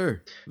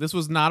Hunter. This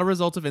was not a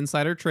result of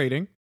insider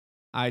trading.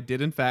 I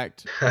did, in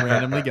fact,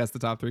 randomly guess the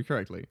top 3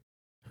 correctly.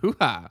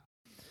 Hoo-ha.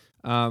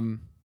 And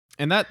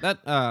that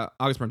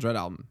August Burns Red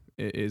album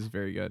is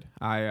very good.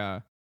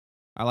 I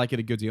like it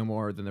a good deal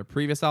more than their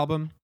previous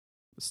album.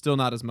 Still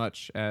not as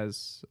much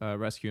as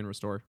Rescue and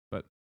Restore,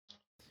 but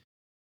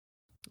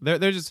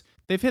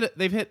they've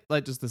hit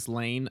like just this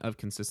lane of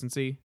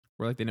consistency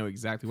where like they know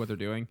exactly what they're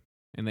doing,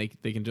 and they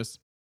can just,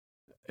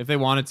 if they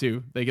wanted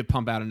to, they could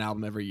pump out an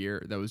album every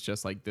year that was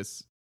just like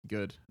this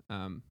good.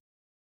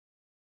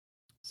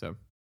 So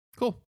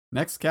cool.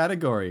 Next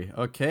category.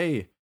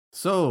 Okay,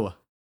 so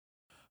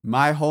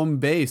my home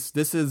base.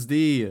 This is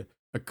the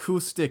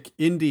acoustic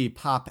indie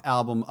pop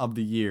album of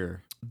the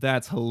year.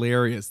 That's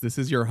hilarious. This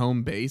is your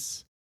home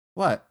base?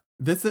 What?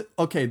 This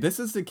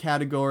is the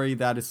category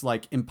that is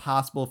like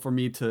impossible for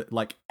me to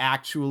like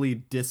actually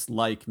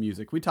dislike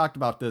music. We talked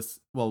about this.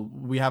 Well,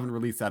 we haven't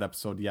released that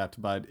episode yet,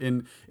 but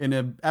in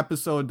an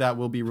episode that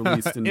will be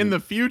released in the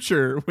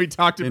future, we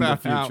talked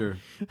about in the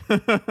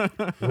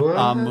future.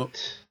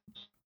 What?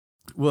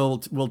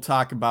 We'll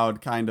talk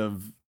about kind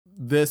of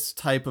this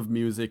type of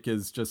music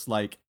is just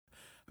like,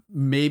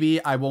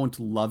 maybe I won't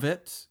love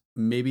it.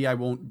 Maybe I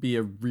won't be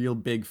a real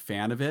big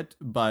fan of it,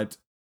 but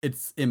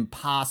it's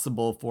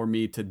impossible for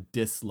me to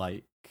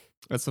dislike.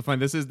 That's so fun.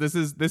 This is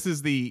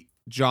the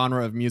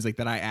genre of music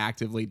that I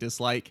actively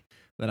dislike,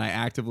 that I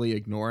actively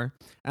ignore.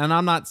 And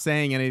I'm not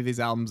saying any of these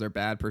albums are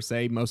bad per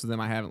se. Most of them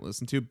I haven't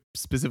listened to,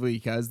 specifically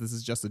because this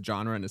is just a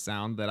genre and a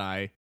sound that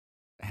I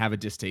have a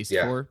distaste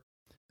for.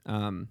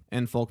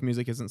 And folk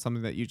music isn't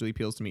something that usually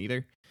appeals to me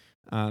either.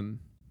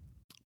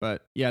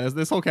 But yeah,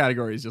 this whole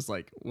category is just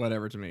like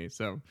whatever to me.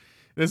 So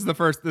this is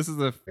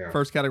the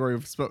first category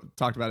we've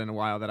talked about in a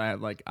while that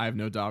I have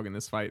no dog in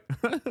this fight.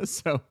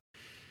 So,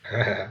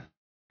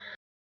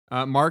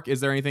 Mark, is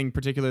there anything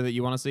particular that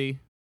you want to see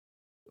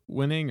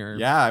winning? Or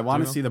yeah, I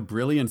want to see the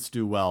Brilliance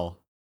do well.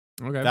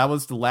 Okay, that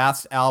was the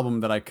last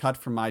album that I cut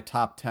from my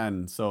top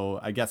 10, so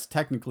I guess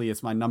technically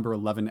it's my number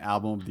 11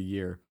 album of the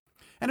year.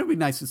 And it would be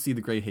nice to see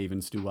the Grey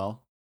Havens do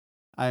well.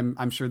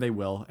 I'm sure they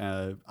will.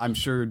 I'm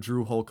sure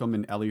Drew Holcomb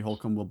and Ellie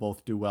Holcomb will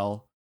both do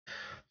well.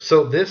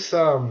 So this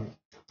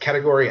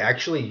category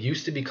actually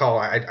used to be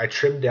called, I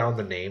trimmed down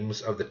the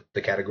names of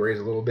the categories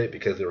a little bit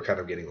because they were kind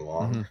of getting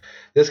long. Mm-hmm.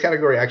 This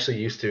category actually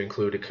used to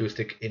include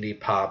acoustic, indie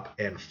pop,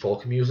 and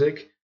folk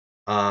music.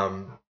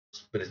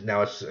 But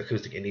now it's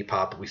acoustic indie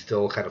pop. We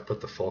still kind of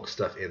put the folk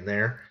stuff in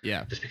there.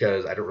 Yeah. Just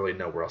because I don't really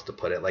know where else to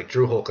put it. Like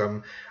Drew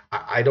Holcomb,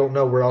 I don't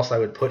know where else I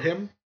would put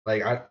him.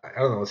 Like, I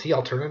don't know. Is he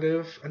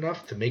alternative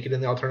enough to make it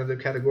in the alternative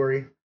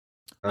category?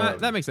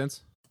 That makes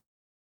sense.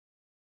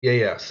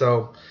 Yeah.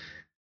 So,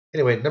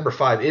 Anyway, number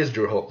 5 is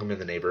Drew Holcomb in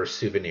The Neighbors,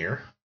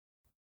 Souvenir.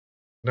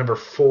 Number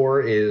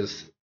 4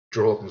 is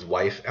Drew Holcomb's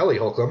wife, Ellie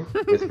Holcomb,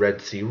 with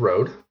Red Sea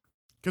Road.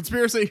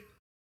 Conspiracy.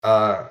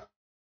 Yeah,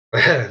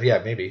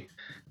 maybe.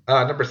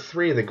 Number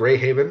 3, The Grey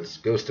Havens,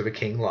 Ghost of a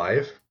King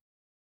Live.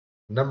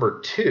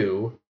 Number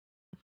 2,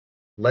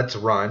 Let's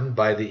Run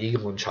by the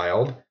Eagle and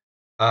Child.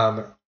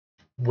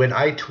 When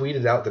I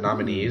tweeted out the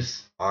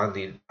nominees on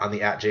the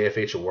at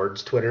JFH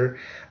Awards Twitter,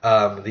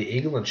 the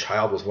Eagle and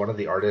Child was one of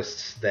the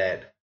artists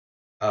that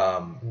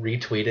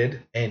retweeted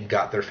and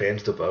got their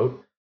fans to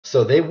vote.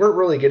 So they weren't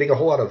really getting a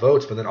whole lot of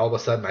votes, but then all of a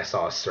sudden I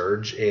saw a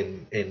surge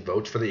in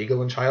votes for the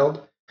Eagle and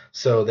Child.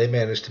 So they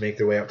managed to make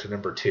their way up to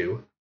number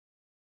 2.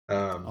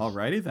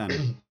 Alrighty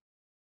then.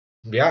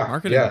 Yeah,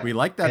 marketing. Yeah. We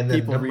like that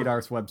people read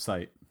our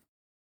website.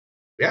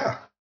 Yeah.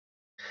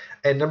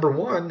 And number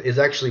 1 is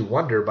actually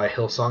Wonder by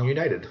Hillsong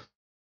United.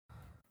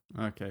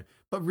 Okay.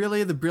 But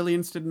really, the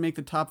Brilliants didn't make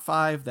the top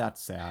 5?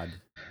 That's sad.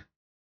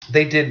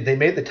 They did. They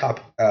made the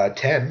top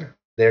 10.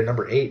 They're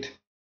number 8.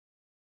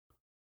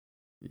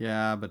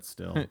 Yeah, but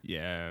still.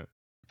 Yeah.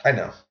 I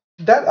know.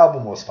 That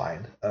album was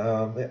fine.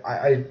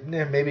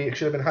 Maybe it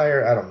should have been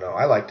higher. I don't know.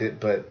 I liked it,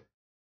 but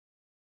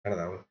I don't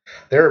know.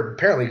 They're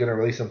apparently going to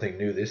release something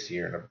new this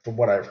year, and from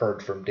what I've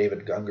heard from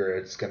David Gunger,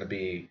 it's going to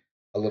be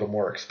a little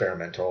more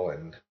experimental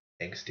and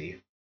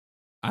angsty.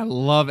 I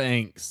love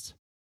angst.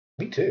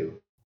 Me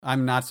too.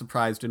 I'm not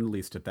surprised in the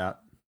least at that.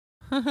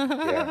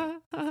 Yeah.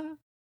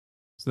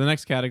 So the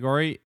next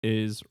category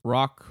is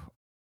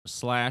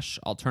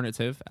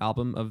rock/alternative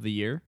album of the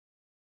year.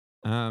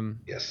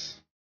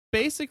 Yes.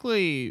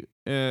 Basically,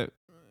 as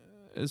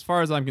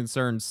far as I'm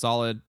concerned,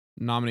 solid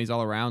nominees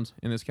all around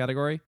in this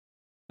category.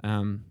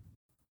 And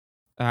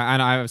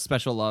I have a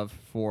special love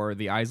for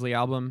the Isley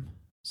album,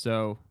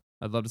 so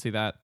I'd love to see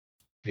that.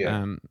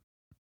 Yeah.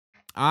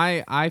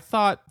 I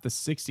thought the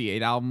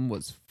 68 album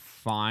was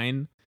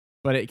fine,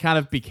 but it kind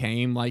of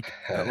became like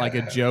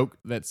a joke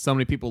that so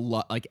many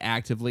people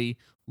actively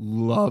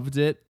loved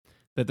it,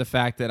 that the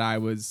fact that I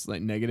was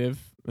like negative,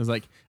 it was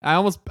like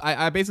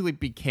I basically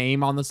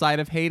became on the side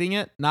of hating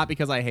it, not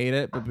because I hate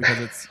it, but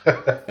because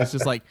it's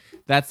just like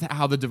that's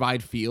how the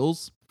divide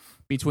feels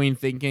between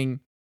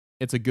thinking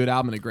it's a good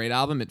album and a great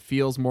album. It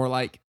feels more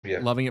like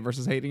loving it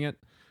versus hating it.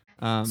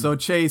 So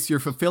Chase, you're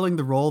fulfilling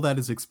the role that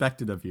is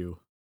expected of you.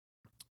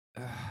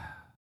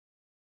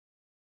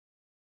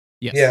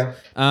 Yes. Yeah.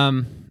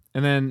 And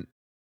then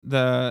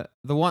so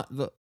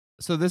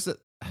this,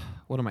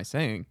 what am I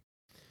saying?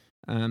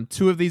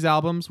 2 of these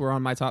albums were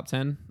on my top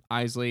 10,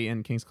 Isley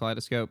and King's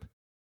Kaleidoscope,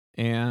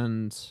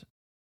 and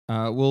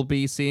we'll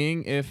be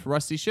seeing if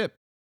Rusty Ship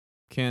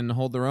can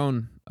hold their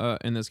own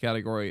in this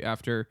category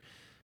after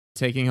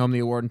taking home the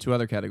award in 2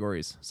 other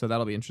categories. So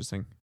that'll be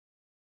interesting.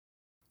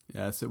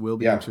 Yes, it will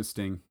be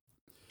interesting.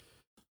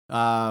 Who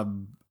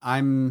am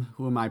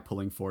I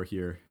pulling for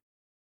here?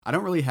 I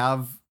don't really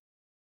have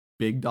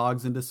big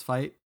dogs in this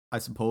fight. I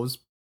suppose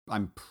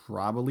I'm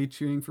probably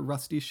cheering for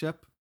Rusty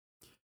Ship.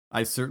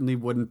 I certainly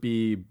wouldn't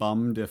be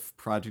bummed if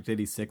Project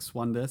 86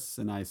 won this,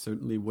 and I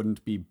certainly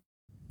wouldn't be...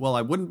 Well,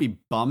 I wouldn't be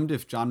bummed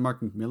if John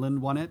Mark McMillan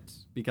won it,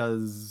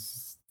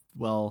 because,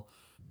 well,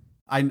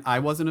 I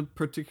wasn't a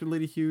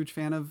particularly huge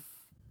fan of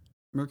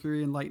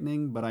Mercury and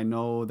Lightning, but I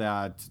know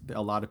that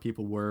a lot of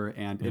people were,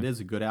 and it is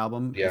a good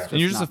album. Yeah. And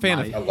you're just a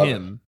fan of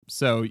him,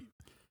 so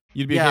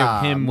you'd be okay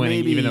with him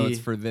winning, even though it's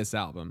for this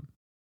album.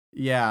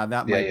 Yeah,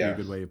 that might be a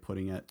good way of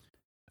putting it.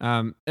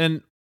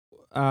 And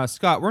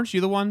Scott, weren't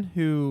you the one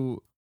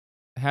who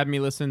had me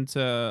listen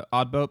to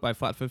Odd Boat by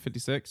Flatfoot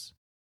 56?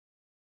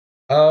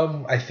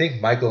 I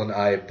think Michael and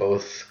I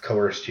both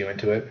coerced you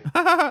into it.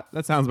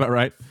 That sounds about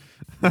right.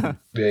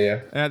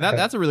 Yeah.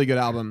 That's a really good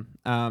album.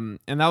 And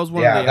that was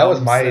one. Yeah, of the that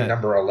was my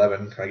number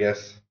 11, I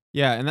guess.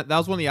 Yeah, and that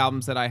was one of the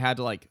albums that I had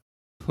to like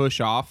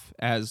push off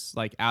as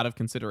like out of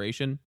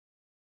consideration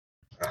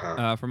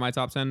for my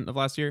top 10 of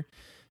last year,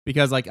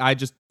 because like I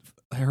just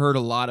heard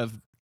a lot of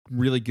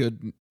really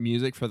good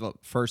music for the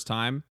first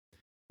time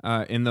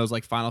in those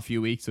like final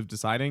few weeks of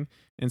deciding,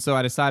 and so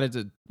I decided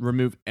to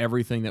remove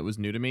everything that was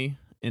new to me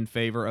in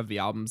favor of the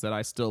albums that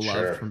I still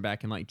loved from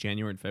back in like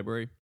January and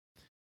February.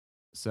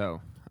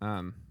 So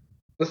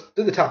let's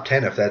do the top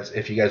 10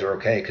 if you guys are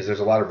okay, because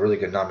there's a lot of really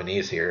good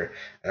nominees here,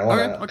 and I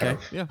want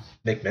to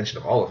make mention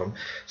of all of them.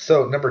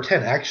 So number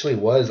 10 actually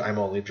was I'm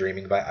Only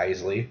Dreaming by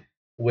Isley,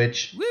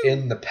 which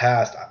in the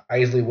past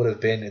Isley would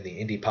have been in the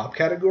indie pop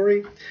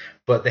category,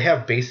 but they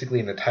have basically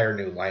an entire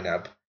new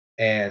lineup,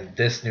 and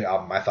this new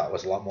album I thought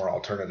was a lot more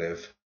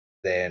alternative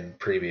than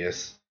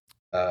previous.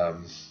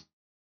 So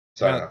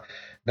I don't know.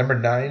 Number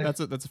 9.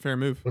 That's a fair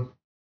move.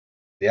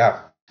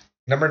 Yeah.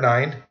 Number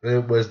 9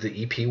 it was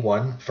the EP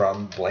one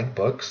from Blank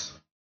Books.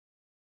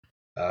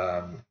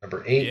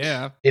 Number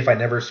 8, If I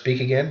Never Speak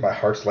Again by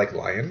Hearts Like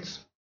Lions,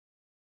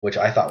 which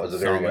I thought was a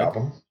very good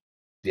album.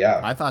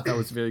 Yeah, I thought that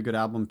was a very good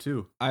album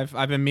too.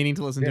 I've been meaning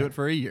to listen to it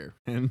for a year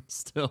and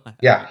still haven't.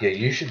 Yeah,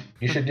 you should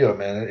do it,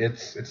 man.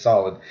 It's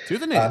solid. To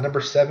the name.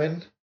 Number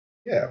 7,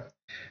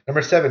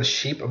 Number 7,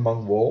 Sheep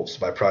Among Wolves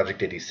by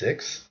Project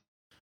 86.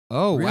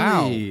 Oh,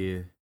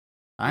 really?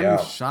 wow.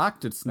 I'm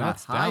shocked it's not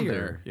That's higher. down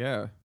there.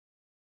 Yeah.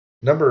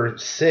 Number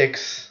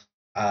 6,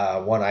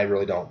 one I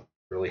really don't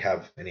really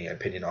have any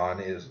opinion on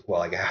is,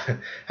 well, I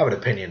have an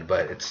opinion,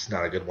 but it's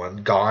not a good one.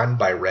 Gone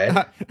by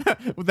Red.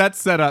 With that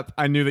setup,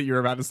 I knew that you were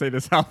about to say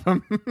this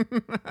album.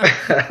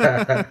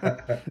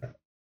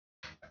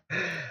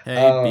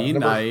 Hey, be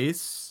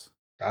nice.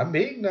 I'm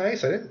being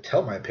nice. I didn't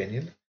tell my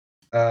opinion.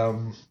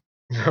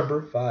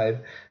 Number 5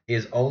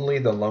 is Only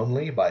the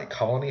Lonely by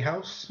Colony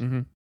House.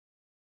 Mm-hmm.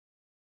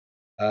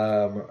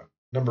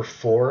 Number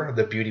 4,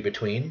 The Beauty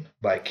Between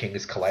by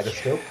King's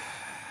Kaleidoscope,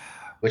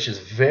 which is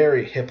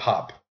very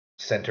hip-hop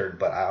centered,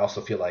 but I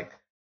also feel like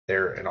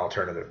they're an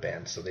alternative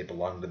band, so they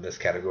belonged in this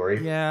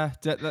category. Yeah,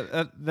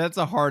 that's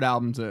a hard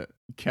album to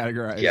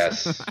categorize.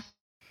 Yes.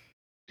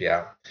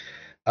 Yeah.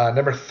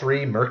 Number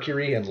 3,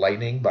 Mercury and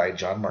Lightning by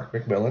John Mark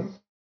McMillan.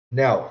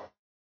 Now,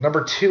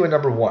 number 2 and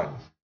number 1,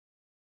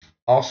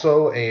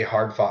 also a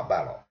hard-fought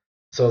battle.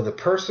 So the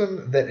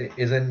person that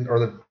is in,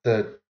 or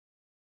the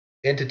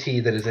entity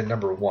that is in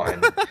number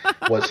 1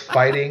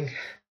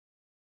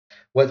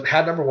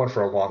 had number 1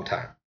 for a long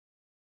time.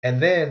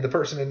 And then the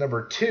person in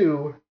number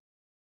 2,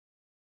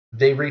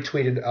 they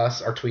retweeted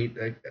our tweet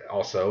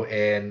also,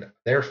 and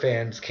their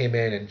fans came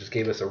in and just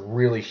gave us a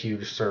really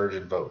huge surge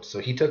in votes. So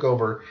he took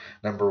over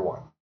number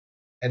 1.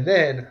 And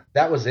then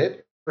that was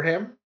it for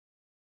him.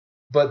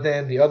 But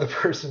then the other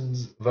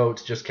person's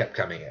votes just kept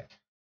coming in.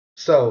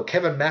 So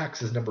Kevin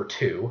Max is number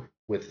 2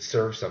 with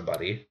Serve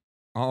Somebody.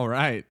 All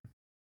right.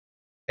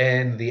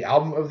 And the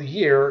album of the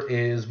year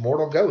is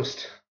Mortal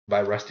Ghost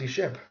by Rusty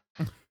Ship.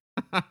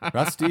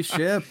 Rusty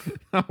Ship.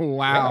 Oh,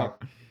 wow.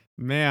 Yeah.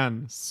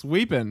 Man,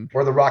 sweeping.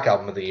 Or the rock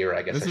album of the year,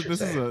 I guess This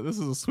say. is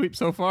a sweep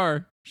so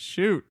far.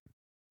 Shoot.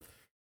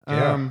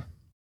 Yeah.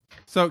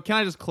 So can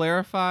I just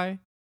clarify?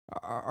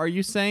 Are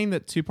you saying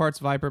that Two Parts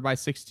Viper by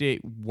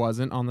 68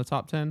 wasn't on the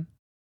top 10?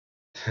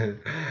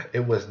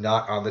 It was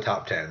not on the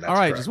top 10. That's all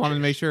right, correct. just wanted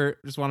to make sure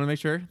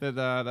that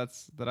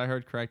that I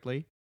heard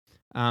correctly.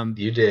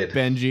 You did.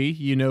 Benji,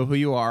 you know who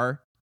you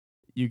are.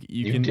 You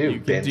can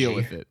deal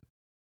with it.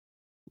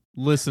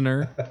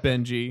 Listener,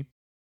 Benji,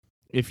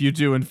 if you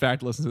do in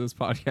fact listen to this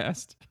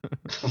podcast.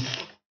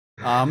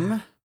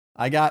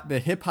 I got the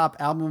hip hop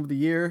album of the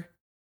year.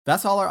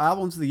 That's all our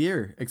albums of the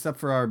year, except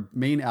for our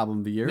main album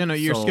of the year. No,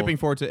 you're skipping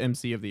forward to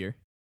MC of the year.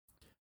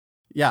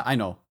 Yeah, I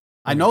know. Okay.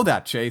 I know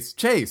that, Chase.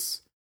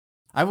 Chase,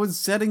 I was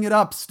setting it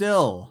up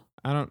still.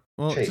 I don't.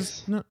 Well,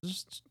 Chase.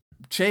 just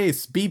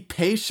Chase, be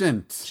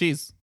patient.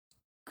 Cheese.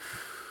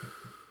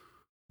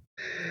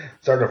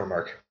 Start over,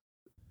 Mark.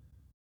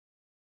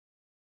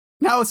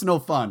 Now it's no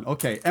fun.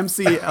 Okay,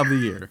 MC of the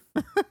year.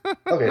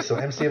 Okay, so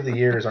MC of the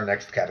year is our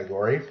next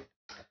category.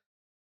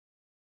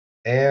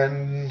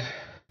 And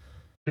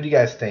who do you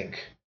guys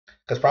think?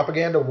 Because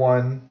Propaganda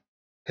won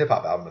Hip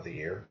Hop Album of the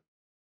Year.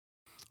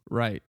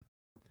 Right.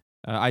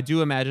 I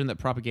do imagine that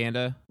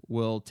Propaganda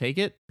will take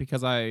it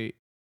because I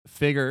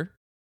figure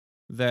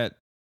that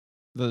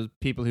the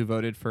people who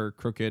voted for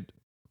Crooked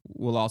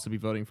will also be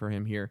voting for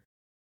him here.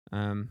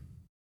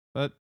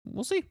 But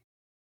we'll see.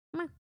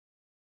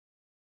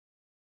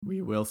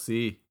 We will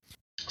see.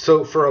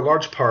 So for a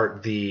large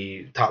part,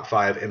 the top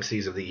 5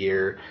 MCs of the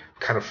year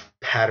kind of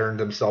patterned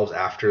themselves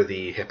after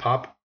the hip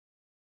hop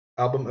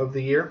album of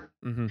the year,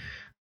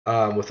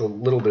 with a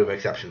little bit of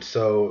exception.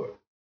 So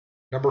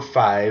number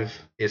 5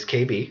 is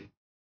KB.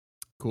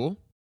 Cool.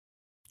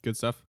 Good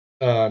stuff.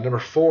 Number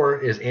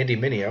 4 is Andy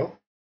Mineo.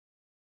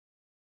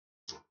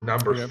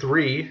 Number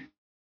 3,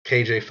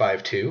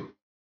 KJ52.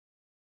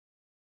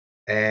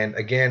 And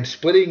again,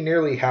 splitting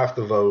nearly half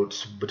the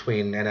votes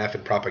between NF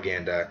and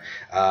Propaganda.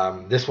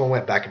 This one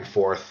went back and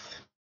forth,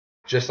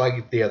 just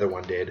like the other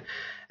one did,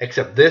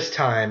 except this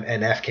time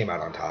NF came out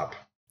on top.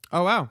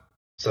 Oh, wow.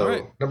 So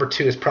right. Number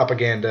 2 is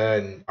Propaganda,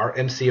 and our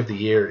MC of the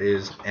year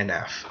is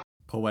NF.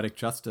 Poetic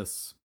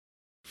justice,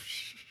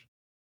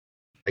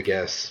 I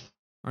guess.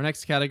 Our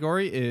next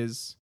category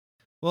is...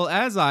 Well,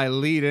 as I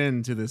lead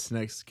into this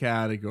next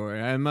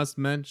category, I must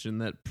mention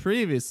that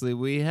previously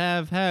we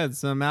have had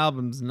some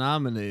albums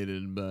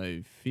nominated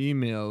by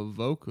female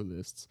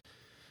vocalists.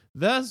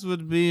 Thus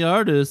would be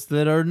artists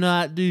that are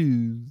not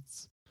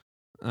dudes.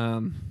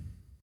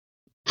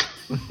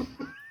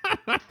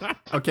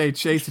 Okay,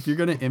 Chase, if you're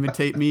going to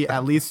imitate me,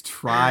 at least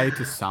try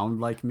to sound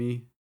like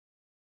me.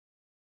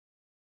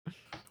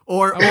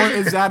 Or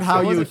is that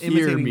how you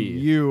hear me?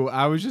 You,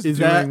 I was just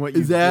doing what you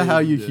did. Is that how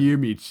you hear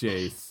me,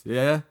 Chase?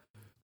 Yeah?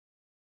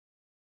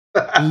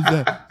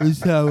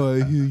 Is how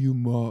I hear you,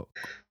 Mark.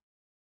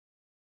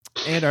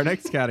 And our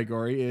next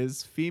category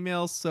is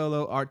Female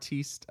Solo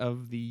Artiste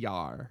of the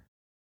Year.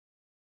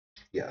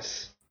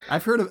 Yes.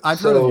 I've heard of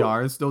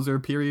YARs. Those are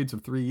periods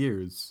of 3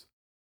 years.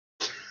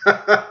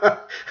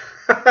 That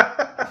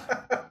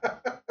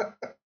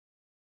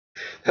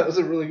was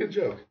a really good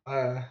joke.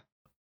 I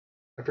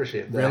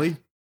appreciate that. Really?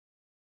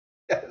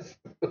 Yes.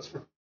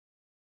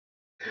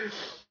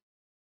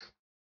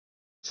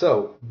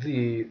 So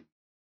the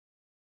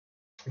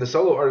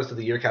solo artist of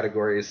the year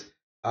categories,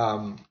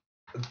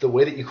 the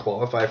way that you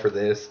qualify for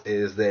this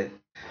is that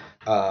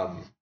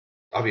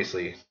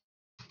obviously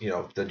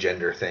the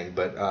gender thing,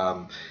 but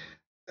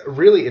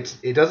really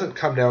it doesn't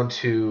come down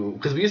to,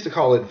 because we used to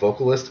call it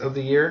vocalist of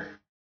the year,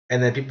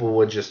 and then people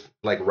would just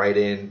like write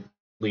in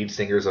lead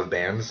singers of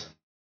bands,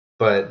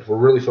 but we're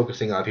really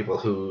focusing on people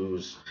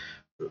who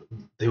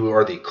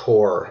are the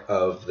core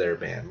of their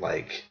band,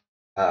 like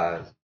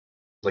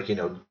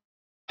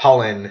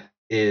Holland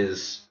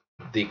is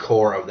the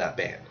core of that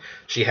band.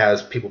 She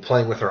has people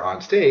playing with her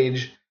on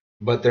stage,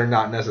 but they're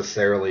not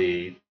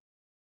necessarily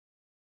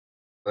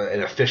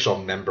an official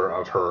member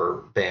of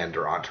her band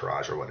or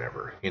entourage or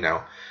whatever,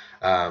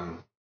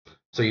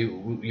 So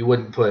you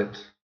wouldn't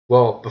put,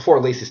 well, before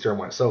Lacey Sturm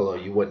went solo,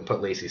 you wouldn't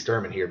put Lacey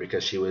Sturm in here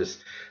because she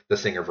was the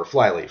singer for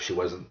Flyleaf. She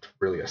wasn't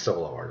really a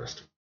solo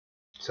artist.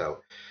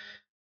 So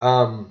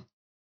who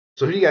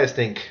do you guys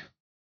think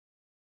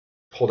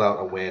pulled out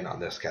a win on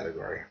this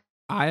category?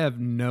 I have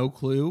no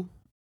clue.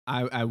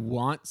 I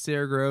want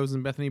Sarah Groves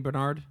and Bethany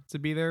Bernard to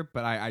be there,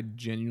 but I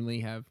genuinely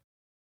have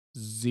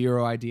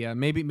zero idea.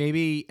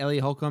 Maybe Ellie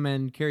Holcomb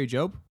and Carrie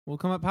Job will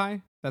come up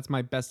high. That's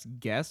my best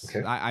guess.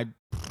 Okay.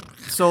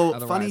 So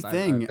funny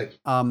thing,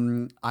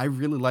 I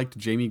really liked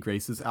Jamie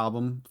Grace's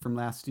album from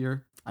last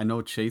year. I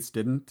know Chase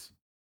didn't.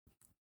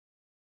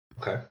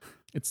 Okay.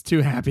 It's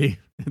too happy.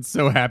 It's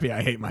so happy.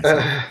 I hate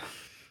myself.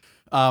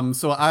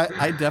 So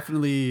I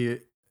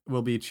definitely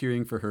will be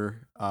cheering for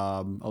her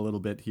a little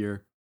bit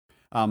here.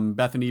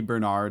 Bethany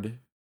Bernard,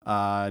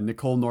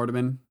 Nicole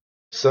Nordeman.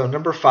 So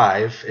number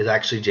 5 is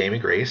actually Jamie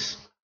Grace.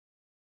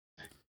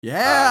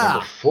 Yeah.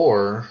 Number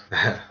 4.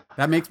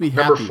 That makes me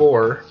happy. Number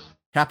 4.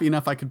 Happy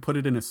enough I could put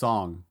it in a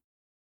song.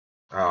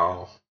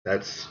 Oh,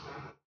 that's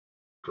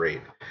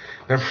great.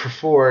 Number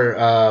 4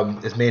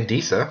 is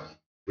Mandisa,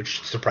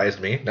 which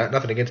surprised me.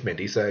 Nothing against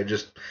Mandisa.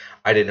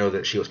 I didn't know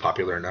that she was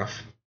popular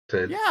enough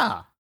to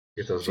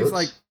get those She's votes.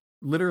 like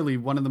literally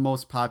one of the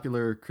most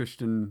popular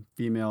Christian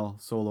female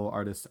solo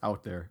artists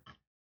out there.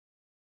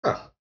 Huh.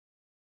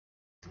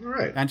 All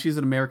right. And she's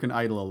an American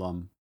Idol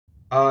alum.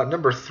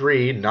 Number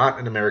 3, not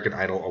an American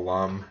Idol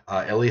alum,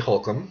 Ellie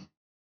Holcomb.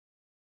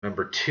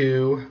 Number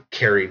 2,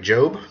 Kari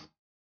Job.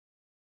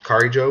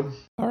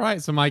 All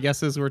right, so my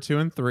guesses were 2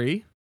 and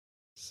 3.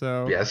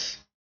 So yes.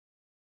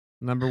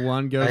 Number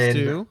 1 goes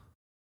to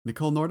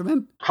Nicole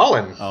Nordeman?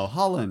 Holland. Oh,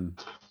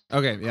 Holland.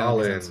 Okay, yeah.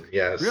 Holland,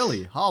 yes.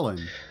 Really?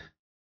 Holland.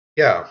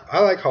 Yeah, I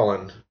like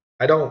Holland.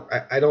 I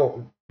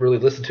don't really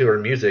listen to her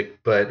music,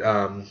 but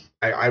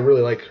I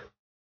really like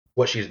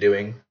what she's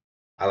doing.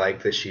 I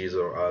like that she's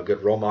a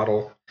good role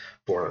model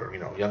for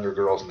younger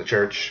girls in the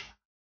church.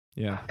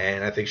 Yeah,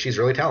 and I think she's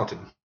really talented,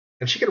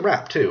 and she can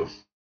rap too.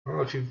 I don't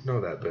know if you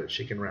know that, but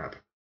she can rap.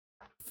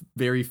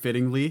 Very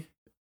fittingly,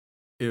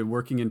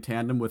 working in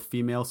tandem with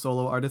female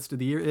solo artist of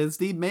the year is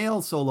the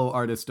male solo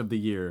artist of the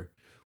year.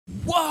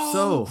 Whoa!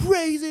 So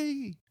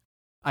crazy.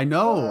 I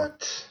know.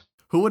 What?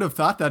 Who would have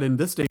thought that in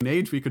this day and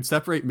age we could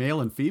separate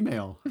male and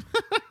female?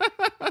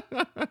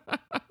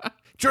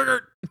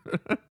 Triggered.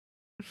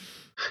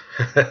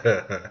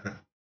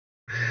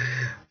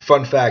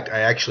 Fun fact, I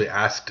actually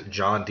asked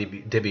John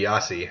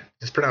DiBiase,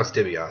 it's pronounced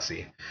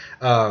DiBiase,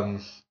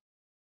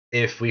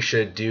 if we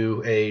should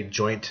do a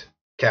joint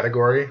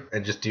category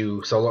and just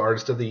do solo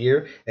artist of the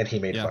year, and he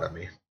made fun of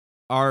me.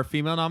 Our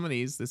female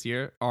nominees this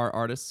year are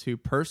artists who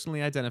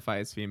personally identify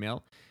as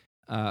female.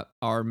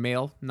 Our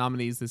male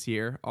nominees this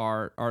year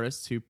are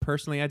artists who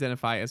personally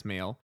identify as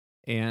male,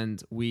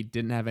 and we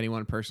didn't have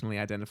anyone personally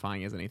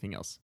identifying as anything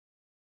else.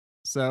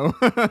 So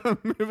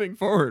moving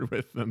forward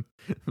with them,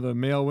 the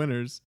male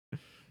winners.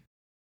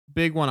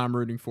 Big one I'm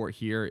rooting for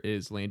here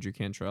is Landry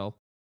Cantrell.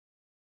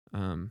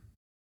 I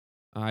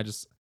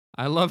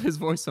love his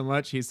voice so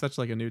much. He's such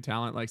like a new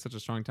talent, like such a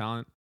strong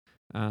talent.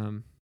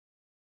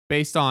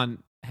 Based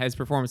on his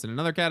performance in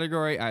another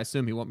category, I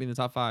assume he won't be in the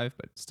top 5,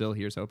 but still,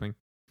 here's hoping.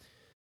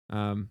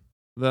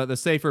 The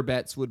safer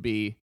bets would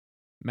be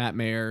Matt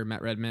Mayer,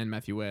 Matt Redman,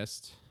 Matthew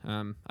West.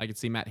 I could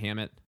see Matt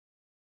Hammett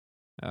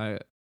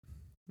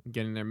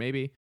getting there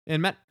maybe.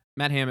 And Matt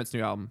Hammett's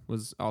new album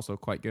was also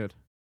quite good.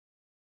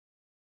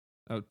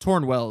 Oh,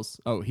 Torn Wells.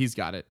 Oh, he's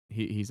got it.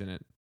 He's in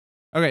it.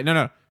 Okay,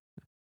 no.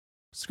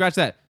 Scratch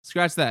that.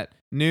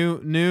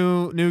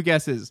 New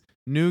guesses.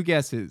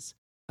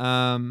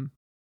 John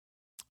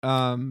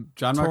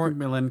Mark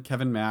McMillan,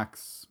 Kevin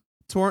Max.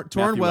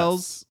 Torn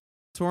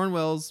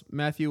Wells,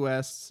 Matthew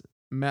West,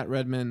 Matt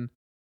Redman,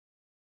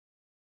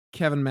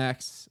 Kevin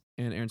Max,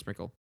 and Aaron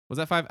Sprinkle. Was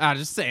that 5?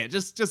 Just say it.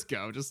 Just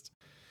go.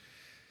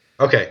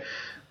 Okay.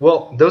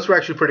 Well, those were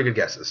actually pretty good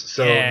guesses.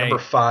 So number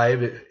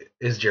 5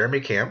 is Jeremy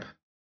Camp.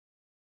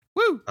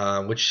 Woo!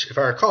 Which, if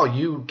I recall,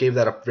 you gave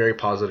that a very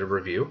positive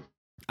review.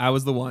 I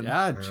was the one.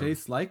 Yeah,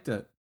 Chase liked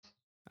it.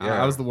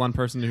 I was the one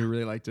person who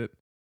really liked it.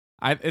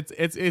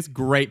 It's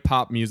great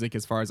pop music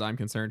as far as I'm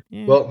concerned.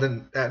 Yeah. Well,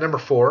 then at number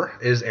 4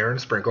 is Aaron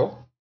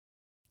Sprinkle.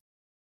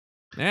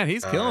 Man,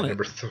 he's killing it.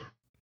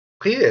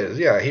 He is,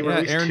 yeah. He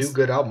released 2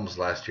 good albums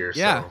last year.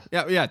 Yeah.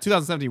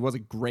 2017 was a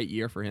great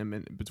year for him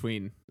in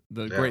between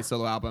the great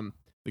solo album,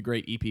 the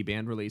great EP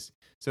band release.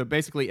 So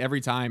basically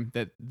every time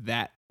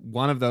that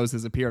one of those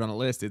has appeared on a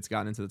list, it's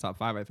gotten into the top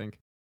 5, I think.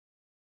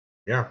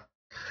 Yeah.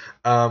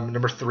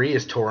 Number 3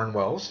 is Torrin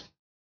Wells.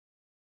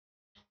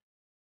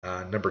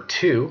 Number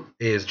 2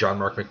 is John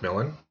Mark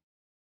McMillan.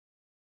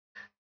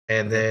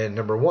 And then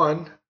number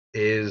 1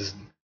 is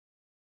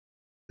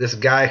this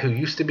guy who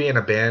used to be in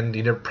a band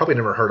you probably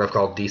never heard of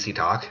called DC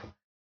Talk.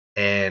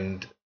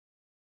 And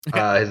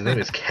his name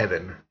is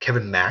Kevin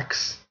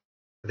Max.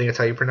 I think that's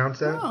how you pronounce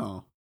that.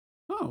 Oh,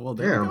 well,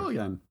 there we go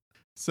again.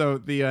 So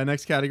the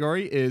next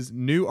category is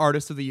New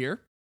Artist of the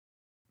Year.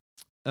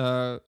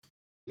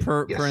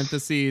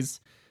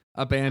 Parentheses,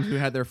 a band who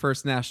had their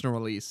first national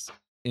release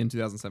in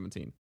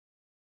 2017.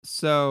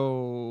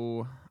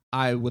 So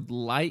I would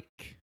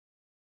like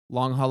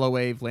Long Hollow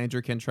Wave,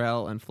 Landry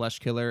Cantrell, and Flesh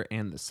Killer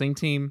and the Sing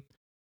Team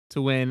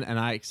to win, and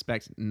I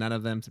expect none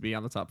of them to be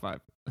on the top 5.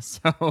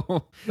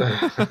 So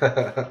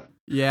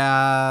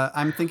yeah,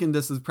 I'm thinking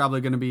this is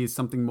probably going to be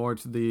something more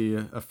to the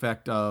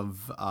effect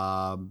of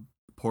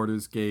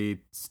Porter's Gate,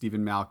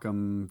 Stephen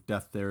Malcolm,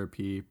 Death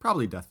Therapy,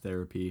 probably Death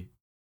Therapy.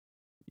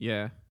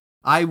 Yeah.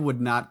 I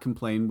would not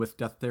complain with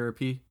Death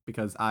Therapy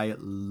because I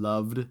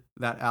loved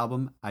that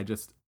album.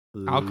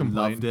 I'll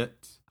loved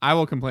it. I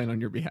will complain on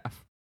your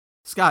behalf.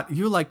 Scott,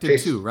 you liked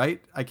it too,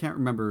 right? I can't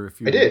remember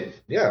if you... I did,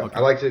 yeah. Okay. I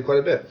liked it quite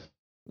a bit.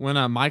 When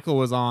Michael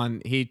was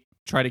on, he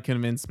tried to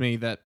convince me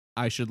that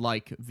I should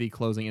like the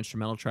closing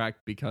instrumental track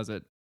because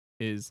it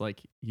is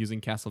like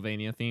using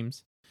Castlevania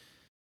themes.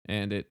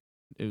 And it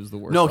was the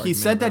worst. No, he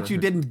said that you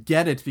didn't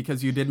get it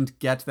because you didn't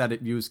get that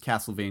it used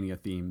Castlevania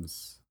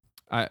themes.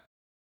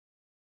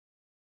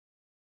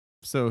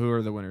 So who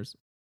are the winners?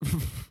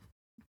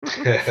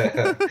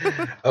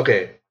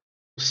 Okay,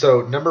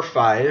 so number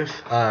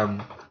 5,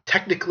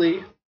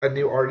 technically a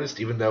new artist,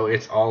 even though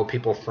it's all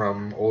people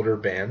from older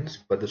bands,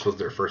 but this was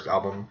their first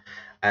album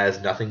as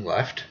Nothing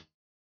Left,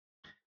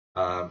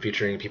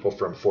 featuring people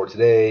from For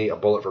Today, A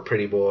Bullet for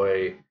Pretty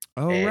Boy,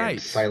 and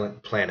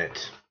Silent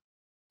Planet.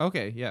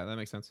 Okay, yeah, that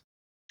makes sense.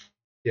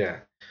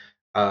 Yeah.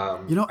 I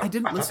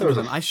didn't listen to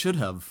them. I should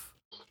have.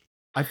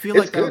 I feel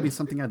like that would be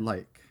something I'd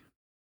like.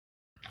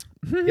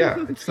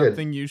 Yeah, it's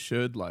something good. You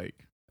should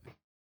like.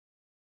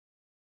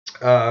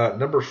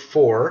 Number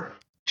 4,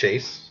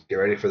 Chase, get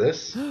ready for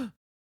this.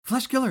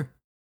 Flesh Killer.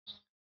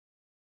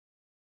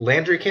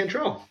 Landry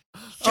Cantrell.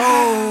 Yes!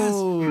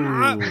 Oh,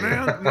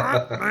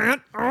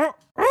 man.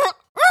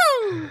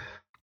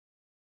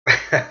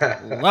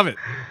 Love it.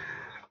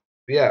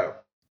 Yeah.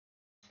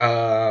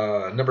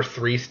 Number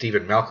 3,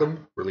 Stephen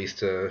Malcolm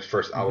released his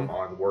first album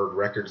on Word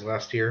Records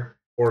last year,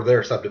 or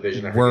their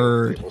subdivision. I forget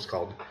what it was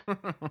called.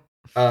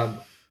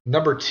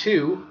 Number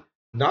 2,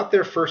 not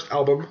their first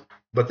album,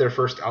 but their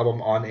first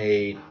album on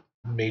a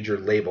major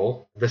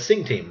label, The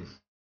Sing Team.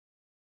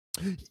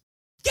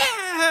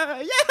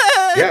 Yeah!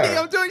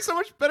 I'm doing so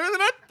much better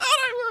than I thought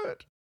I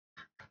would.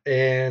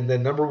 And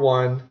then number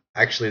 1,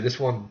 actually, this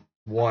one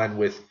won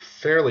with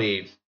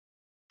fairly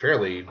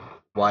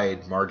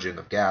wide margin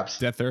of gaps.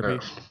 Death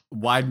Therapy.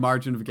 Wide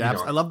margin of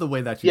gaps. I love the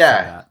way that you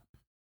said that.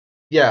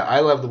 Yeah,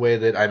 I love the way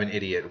that I'm an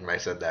idiot when I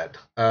said that.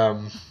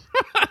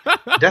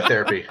 Death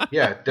Therapy.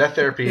 Yeah, Death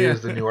Therapy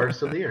is the new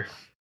artist of the year.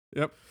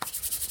 Yep.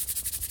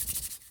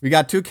 We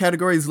got 2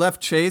 categories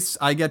left, Chase.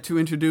 I get to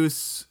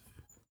introduce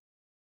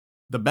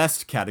the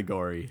best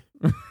category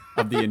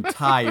of the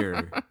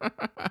entire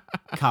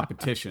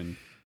competition.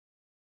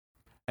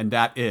 And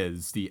that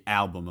is the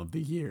album of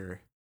the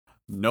year.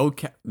 No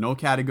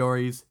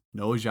categories,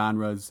 no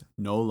genres,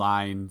 no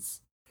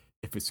lines.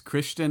 If it's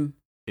Christian,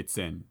 it's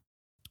in.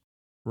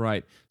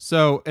 Right.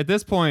 So at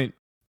this point,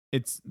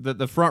 it's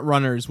the front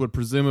runners would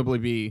presumably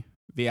be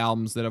the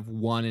albums that have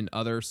won in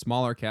other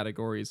smaller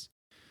categories.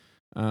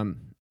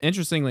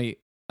 Interestingly,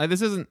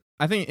 this isn't.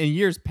 I think in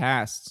years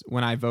past,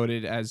 when I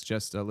voted as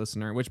just a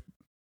listener, which,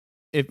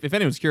 if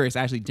anyone's curious,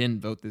 I actually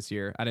didn't vote this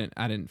year. I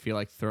didn't feel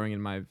like throwing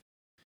in my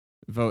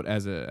vote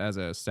as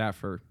a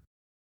staffer.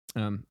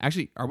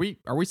 Actually, are we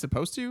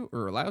supposed to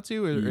or allowed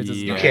to? Or is this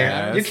You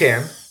can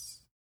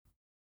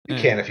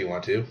if you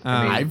want to.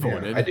 I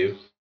voted. I do.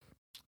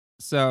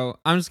 So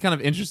I'm just kind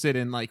of interested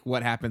in like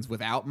what happens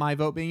without my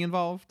vote being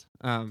involved.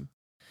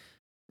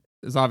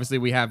 Because obviously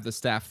we have the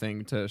staff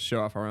thing to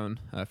show off our own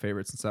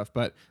favorites and stuff.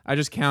 But I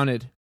just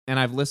counted, and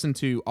I've listened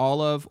to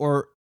all of,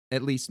 or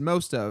at least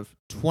most of,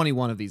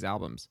 21 of these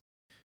albums.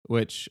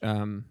 Which,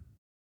 I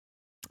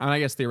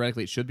guess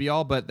theoretically it should be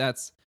all, but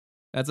that's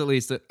at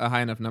least a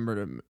high enough number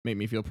to make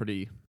me feel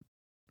pretty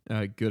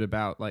good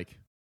about like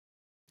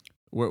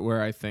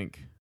where I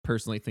think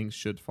personally things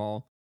should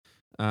fall.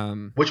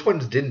 Which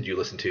ones didn't you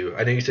listen to?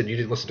 I know you said you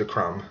didn't listen to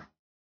Crumb.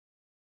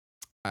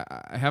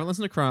 I haven't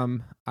listened to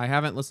Crumb. I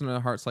haven't listened to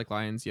Hearts Like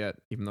Lions yet,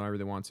 even though I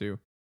really want to.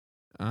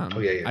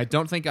 Yeah. I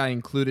don't think I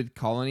included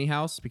Colony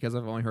House because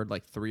I've only heard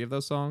like 3 of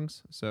those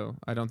songs, so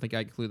I don't think I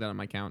include that on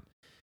my count.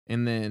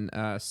 And then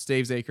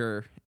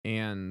Stavesacre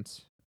and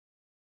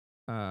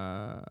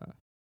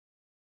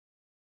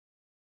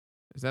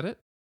is that it?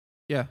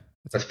 Yeah,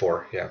 that's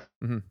 4. Yeah.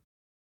 Mm-hmm.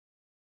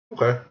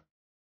 Okay.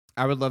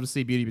 I would love to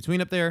see Beauty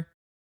Between up there.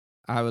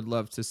 I would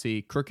love to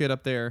see Crooked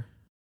up there.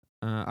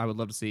 I would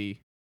love to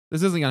see.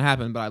 This isn't gonna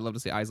happen, but I'd love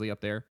to see Isley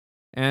up there.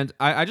 And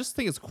I just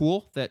think it's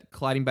cool that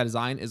Colliding by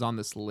Design is on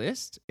this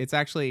list. It's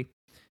actually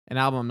an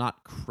album I'm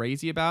not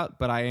crazy about,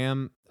 but I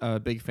am a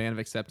big fan of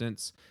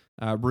Acceptance.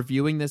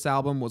 Reviewing this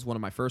album was one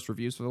of my first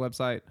reviews for the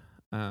website.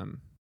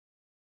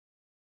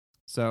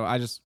 So I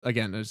just,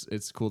 again,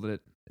 it's cool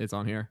that it's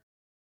on here.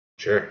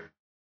 Sure.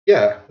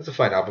 Yeah, it's a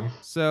fine album.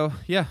 So,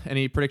 yeah,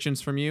 any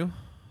predictions from you,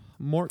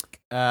 Mork?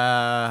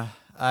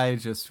 I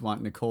just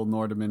want Nicole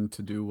Nordeman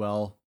to do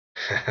well.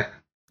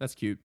 That's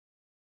cute.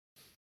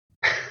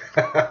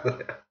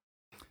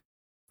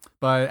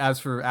 But as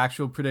for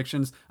actual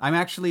predictions, I'm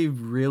actually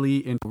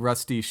really into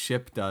Rusty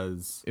Ship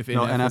does. If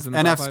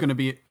NF's going to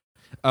be...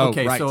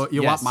 Okay, right. So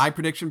you want my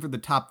prediction for the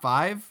top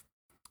 5?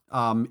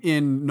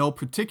 In no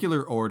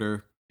particular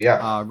order.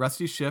 Yeah.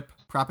 Rusty Ship,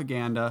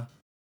 Propaganda,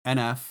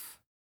 NF,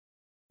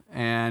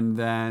 and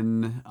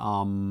then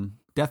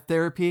Death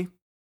Therapy,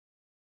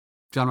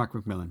 John Mark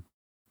McMillan.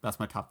 That's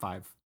my top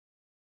 5.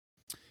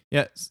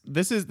 Yeah,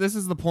 this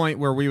is the point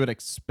where we would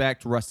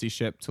expect Rusty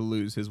Ship to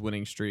lose his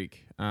winning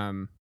streak.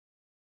 It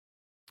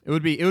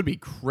would be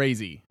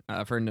crazy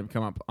for him to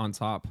come up on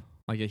top,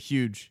 like a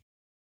huge,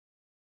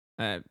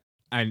 at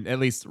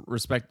least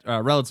respect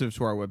relative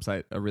to our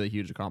website, a really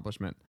huge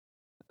accomplishment.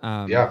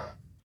 Yeah,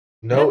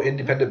 no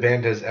independent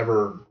band has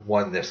ever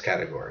won this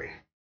category.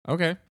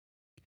 Okay,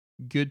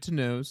 good to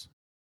knows.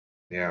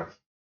 Yeah.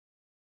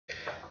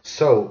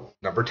 So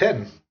number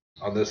 10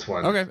 on this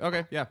one.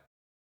 Okay, yeah.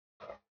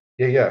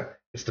 Yeah.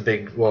 It's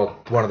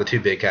one of the 2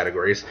 big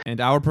categories. And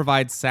I will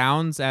provide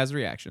sounds as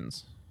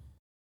reactions.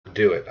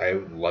 Do it. I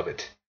love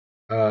it.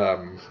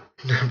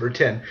 Number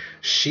 10,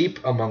 Sheep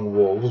Among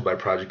Wolves by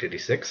Project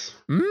 86.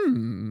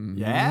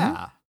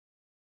 Yeah.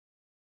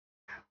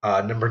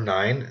 Number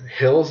 9,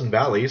 Hills and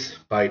Valleys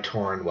by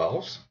Torrin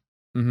Wells.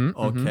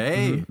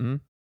 Okay.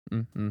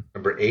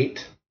 Number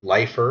 8,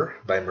 Lifer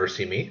by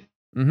Mercy Me.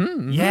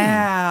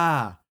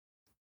 Yeah.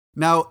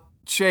 Now,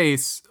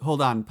 Chase,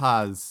 hold on,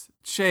 pause.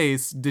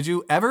 Chase, did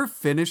you ever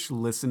finish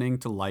listening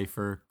to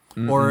Lifer?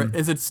 Or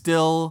is it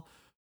still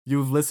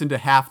you've listened to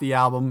half the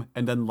album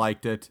and then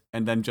liked it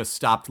and then just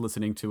stopped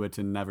listening to it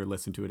and never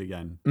listened to it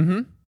again?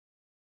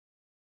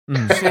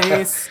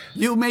 Chase,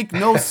 you make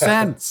no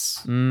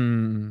sense.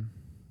 Good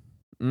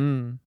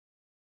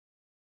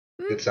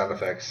sound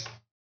effects.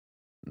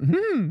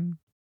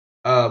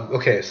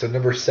 Okay, so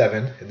number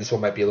 7, and this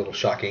one might be a little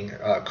shocking.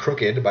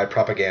 Crooked by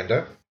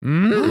Propaganda.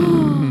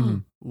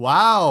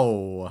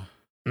 Wow.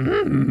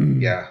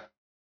 Yeah.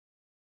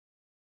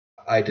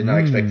 I did not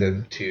expect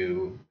him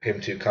to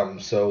come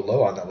so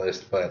low on that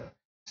list, but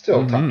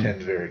still top 10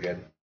 is very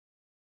good.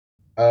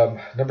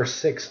 Number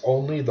 6,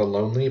 Only the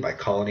Lonely by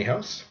Colony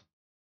House.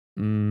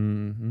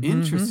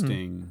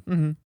 Interesting.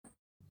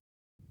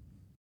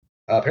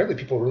 Apparently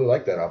people really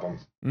like that album.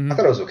 I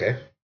thought it was okay.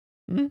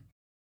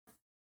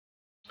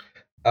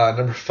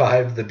 Number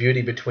 5, The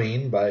Beauty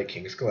Between by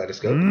King's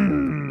Kaleidoscope.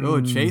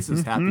 Oh, Chase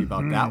is happy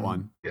about that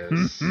one.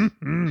 Yes.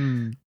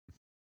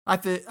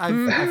 I've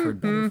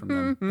heard better from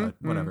them, but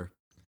whatever.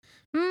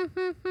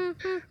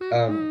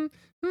 The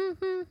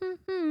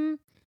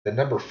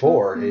number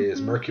 4 is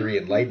Mercury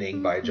and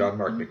Lightning by John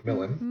Mark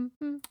McMillan.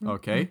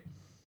 Okay.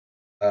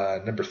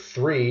 Number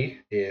 3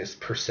 is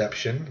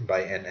Perception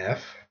by NF.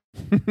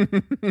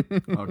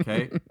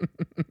 Okay.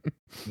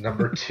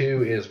 Number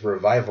 2 is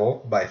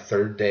Revival by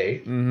Third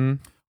Day.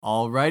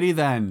 Alrighty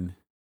then.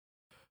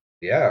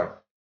 Yeah.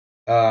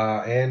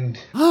 And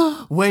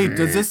wait,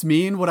 does this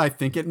mean what I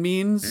think it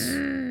means?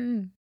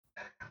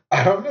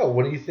 I don't know.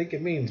 What do you think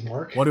it means,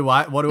 Mark? What do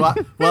I?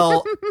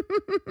 Well,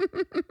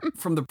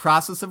 from the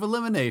process of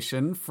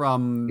elimination,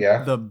 from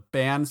the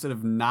bands that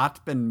have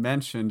not been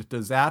mentioned,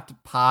 does that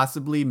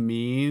possibly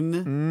mean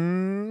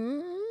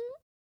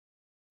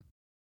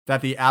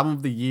that the album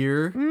of the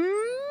year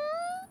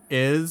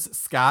is,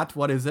 Scott,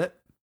 what is it?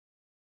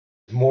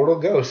 Mortal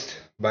Ghost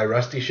by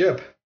Rusty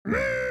Ship.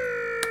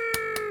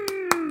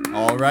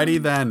 Alrighty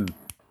then.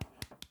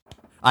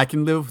 I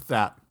can live with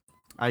that.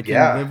 I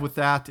can live with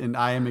that, and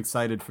I am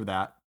excited for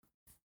that.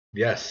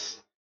 Yes.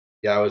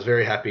 Yeah, I was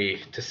very happy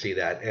to see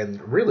that.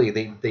 And really,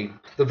 the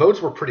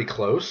votes were pretty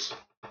close,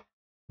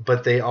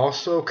 but they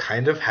also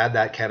kind of had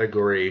that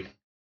category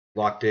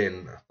locked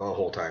in the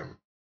whole time.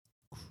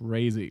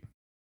 Crazy.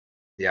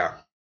 Yeah.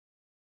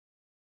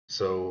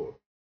 So,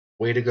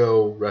 way to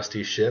go,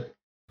 Rusty Ship.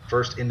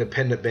 First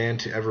independent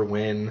band to ever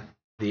win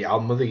the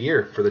Album of the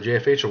Year for the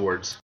JFH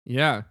Awards.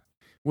 Yeah.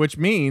 Which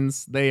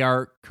means they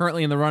are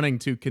currently in the running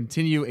to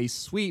continue a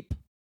sweep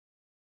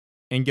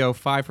and go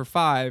 5 for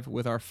 5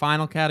 with our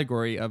final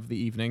category of the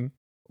evening,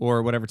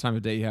 or whatever time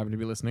of day you happen to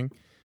be listening,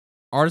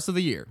 Artist of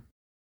the Year.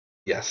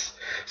 Yes.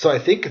 So I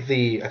think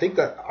the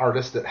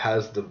artist that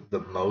has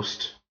the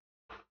most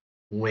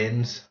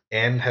wins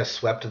and has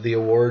swept the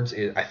awards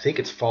I think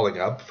it's Falling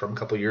Up from a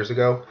couple years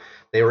ago.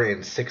 They were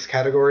in 6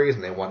 categories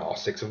and they won all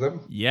 6 of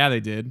them. Yeah, they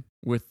did.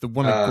 With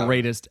one of the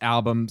greatest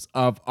albums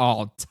of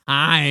all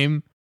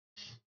time.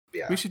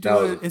 Yeah, we should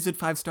do Is It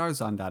 5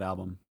 Stars on that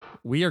album?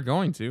 We are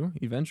going to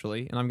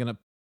eventually, and I'm going to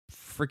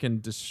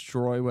freaking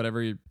destroy whatever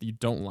you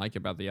don't like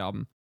about the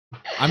album.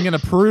 I'm going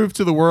to prove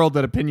to the world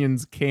that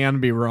opinions can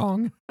be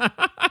wrong.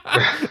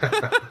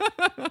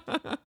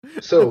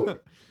 So,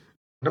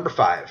 number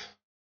 5,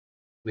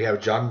 we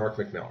have John Mark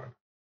McMillan.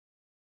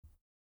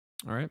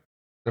 All right.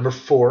 Number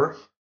 4,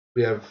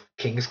 we have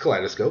King's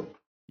Kaleidoscope.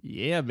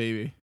 Yeah,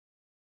 baby.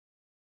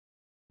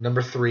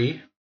 Number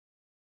 3,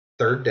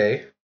 Third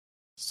Day.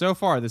 So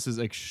far, this is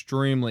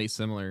extremely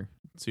similar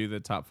to the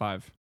top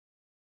 5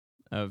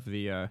 of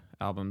the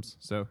albums,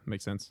 so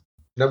makes sense.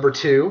 Number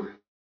 2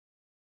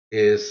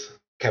 is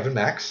Kevin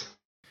Max.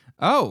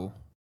 Oh,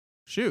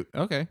 shoot.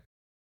 Okay.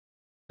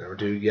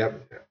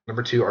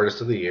 Number 2, Artist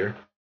of the Year.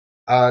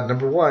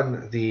 Number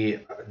 1, the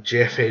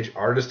JFH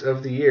Artist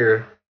of the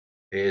Year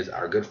is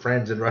our good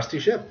friends in Rusty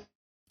Ship.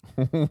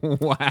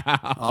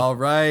 Wow. All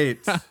right.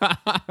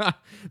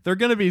 They're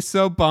going to be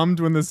so bummed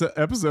when this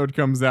episode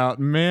comes out.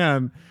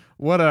 Man,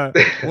 what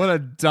a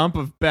dump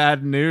of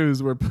bad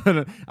news we're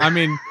putting. I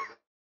mean,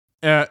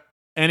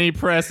 any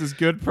press is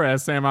good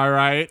press, am I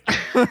right?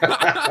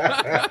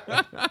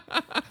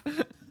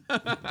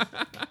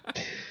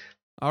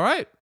 All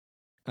right.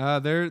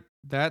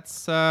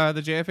 That's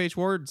the JFH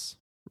Awards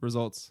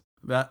results.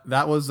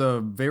 That was a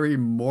very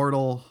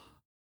mortal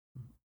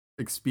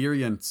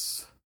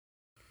experience,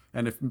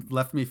 and it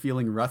left me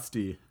feeling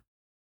rusty.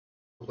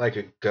 Like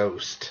a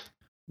ghost.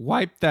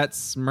 Wipe that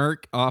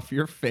smirk off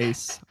your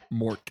face,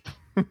 Mork.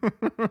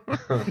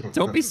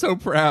 Don't be so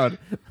proud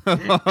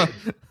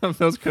of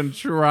those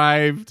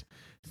contrived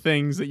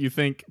things that you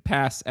think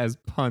pass as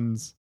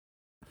puns.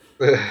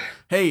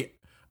 Hey,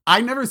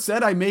 I never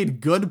said I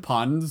made good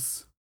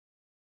puns.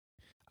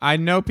 I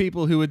know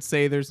people who would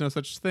say there's no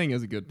such thing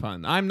as a good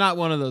pun. I'm not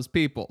one of those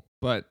people,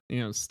 but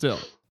still,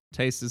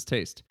 taste is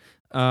taste.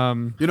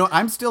 I'm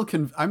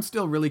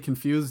still really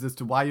confused as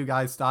to why you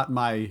guys thought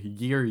my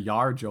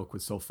yar joke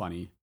was so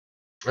funny.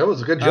 That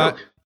was a good joke.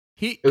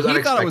 He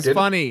thought it was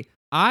funny.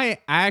 I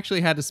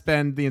actually had to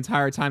spend the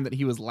entire time that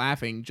he was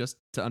laughing just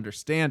to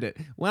understand it.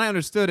 When I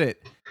understood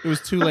it, it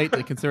was too late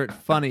to consider it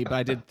funny, but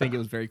I did think it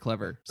was very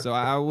clever. So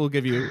I will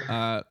give you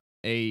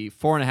a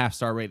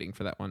 4.5-star rating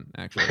for that one,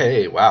 actually.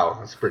 Hey, wow.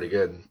 That's pretty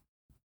good.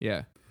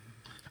 Yeah.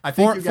 I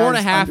think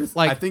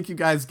I think you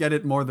guys get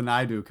it more than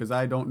I do, because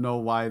I don't know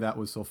why that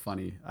was so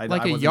funny. I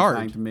wasn't yard.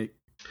 Trying to make...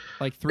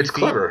 Like 3 feet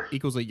clever.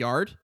 Equals a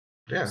yard?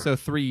 Yeah. So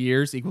 3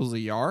 years equals a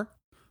yar?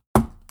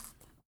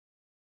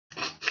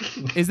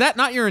 Is that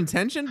not your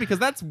intention? Because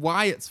that's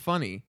why it's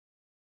funny.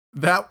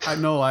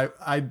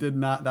 I did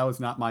not. That was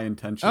not my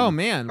intention. Oh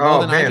man!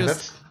 Well,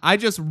 I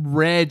just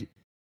read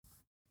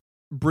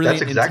brilliant.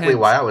 That's exactly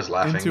why I was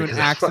laughing into an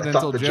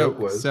accidental joke.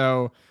 Was.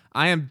 So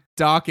I am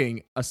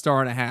docking a 1.5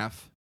 stars.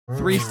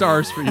 3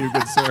 stars for you,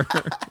 good sir.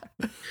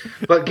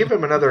 But give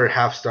him another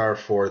 0.5 star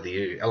for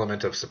the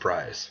element of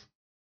surprise.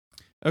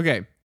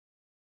 Okay,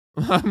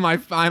 my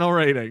final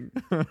rating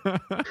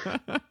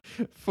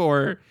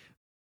for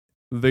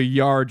the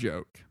yar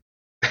joke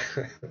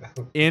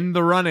in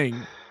the running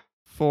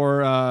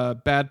for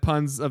bad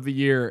puns of the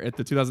year at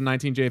the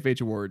 2019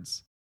 JFH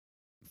Awards.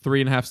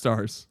 3.5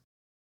 stars.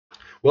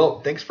 Well,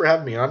 thanks for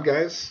having me on,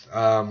 guys,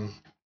 to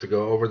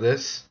go over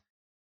this.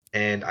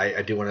 And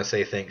I do want to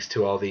say thanks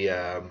to all the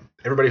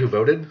everybody who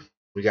voted.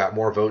 We got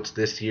more votes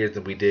this year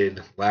than we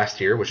did last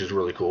year, which is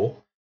really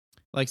cool.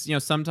 Like,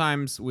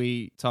 sometimes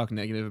we talk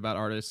negative about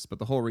artists, but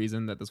the whole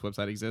reason that this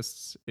website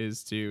exists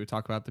is to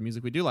talk about the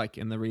music we do like.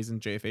 And the reason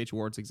JFH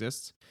Awards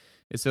exists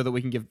is so that we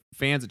can give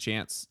fans a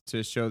chance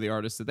to show the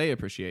artists that they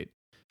appreciate.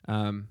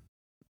 So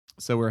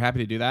we're happy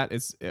to do that.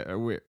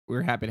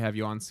 We're happy to have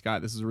you on,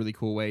 Scott. This is a really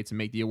cool way to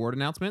make the award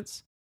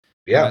announcements.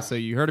 Yeah. So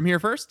you heard them here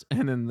first,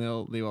 and then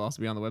they will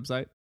also be on the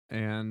website.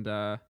 And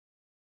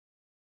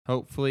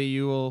hopefully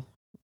you will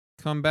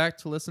come back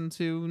to listen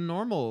to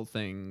normal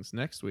things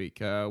next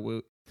week.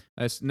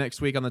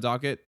 Next week on the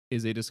docket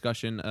is a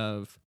discussion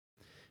of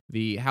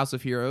the House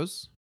of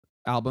Heroes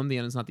album, The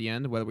End Is Not the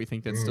End, whether we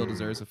think that still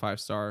deserves a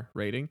 5-star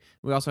rating.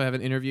 We also have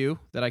an interview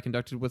that I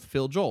conducted with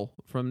Phil Joel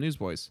from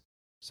Newsboys.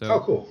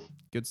 So cool.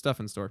 Good stuff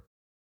in store.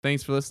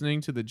 Thanks for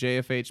listening to the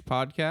JFH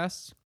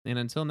Podcast, and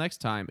until next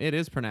time, it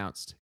is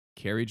pronounced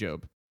Carrie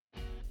Job.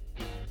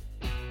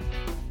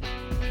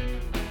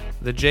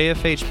 The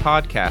JFH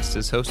Podcast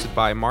is hosted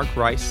by Mark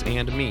Rice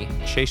and me,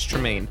 Chase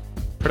Tremaine.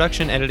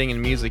 Production, editing,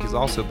 and music is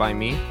also by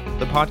me.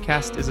 The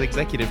podcast is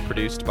executive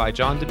produced by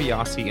John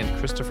DiBiase and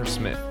Christopher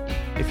Smith.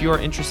 If you are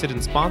interested in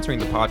sponsoring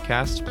the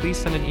podcast, please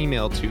send an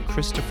email to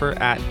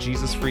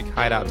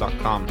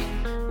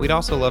christopher@jesusfreakhideout.com. We'd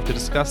also love to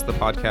discuss the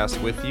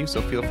podcast with you,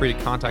 so feel free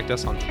to contact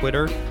us on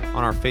Twitter,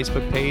 on our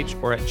Facebook page,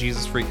 or at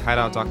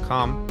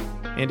jesusfreakhideout.com.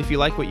 And if you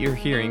like what you're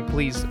hearing,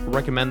 please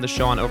recommend the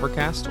show on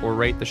Overcast or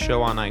rate the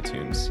show on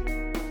iTunes.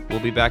 We'll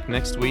be back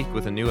next week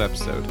with a new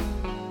episode.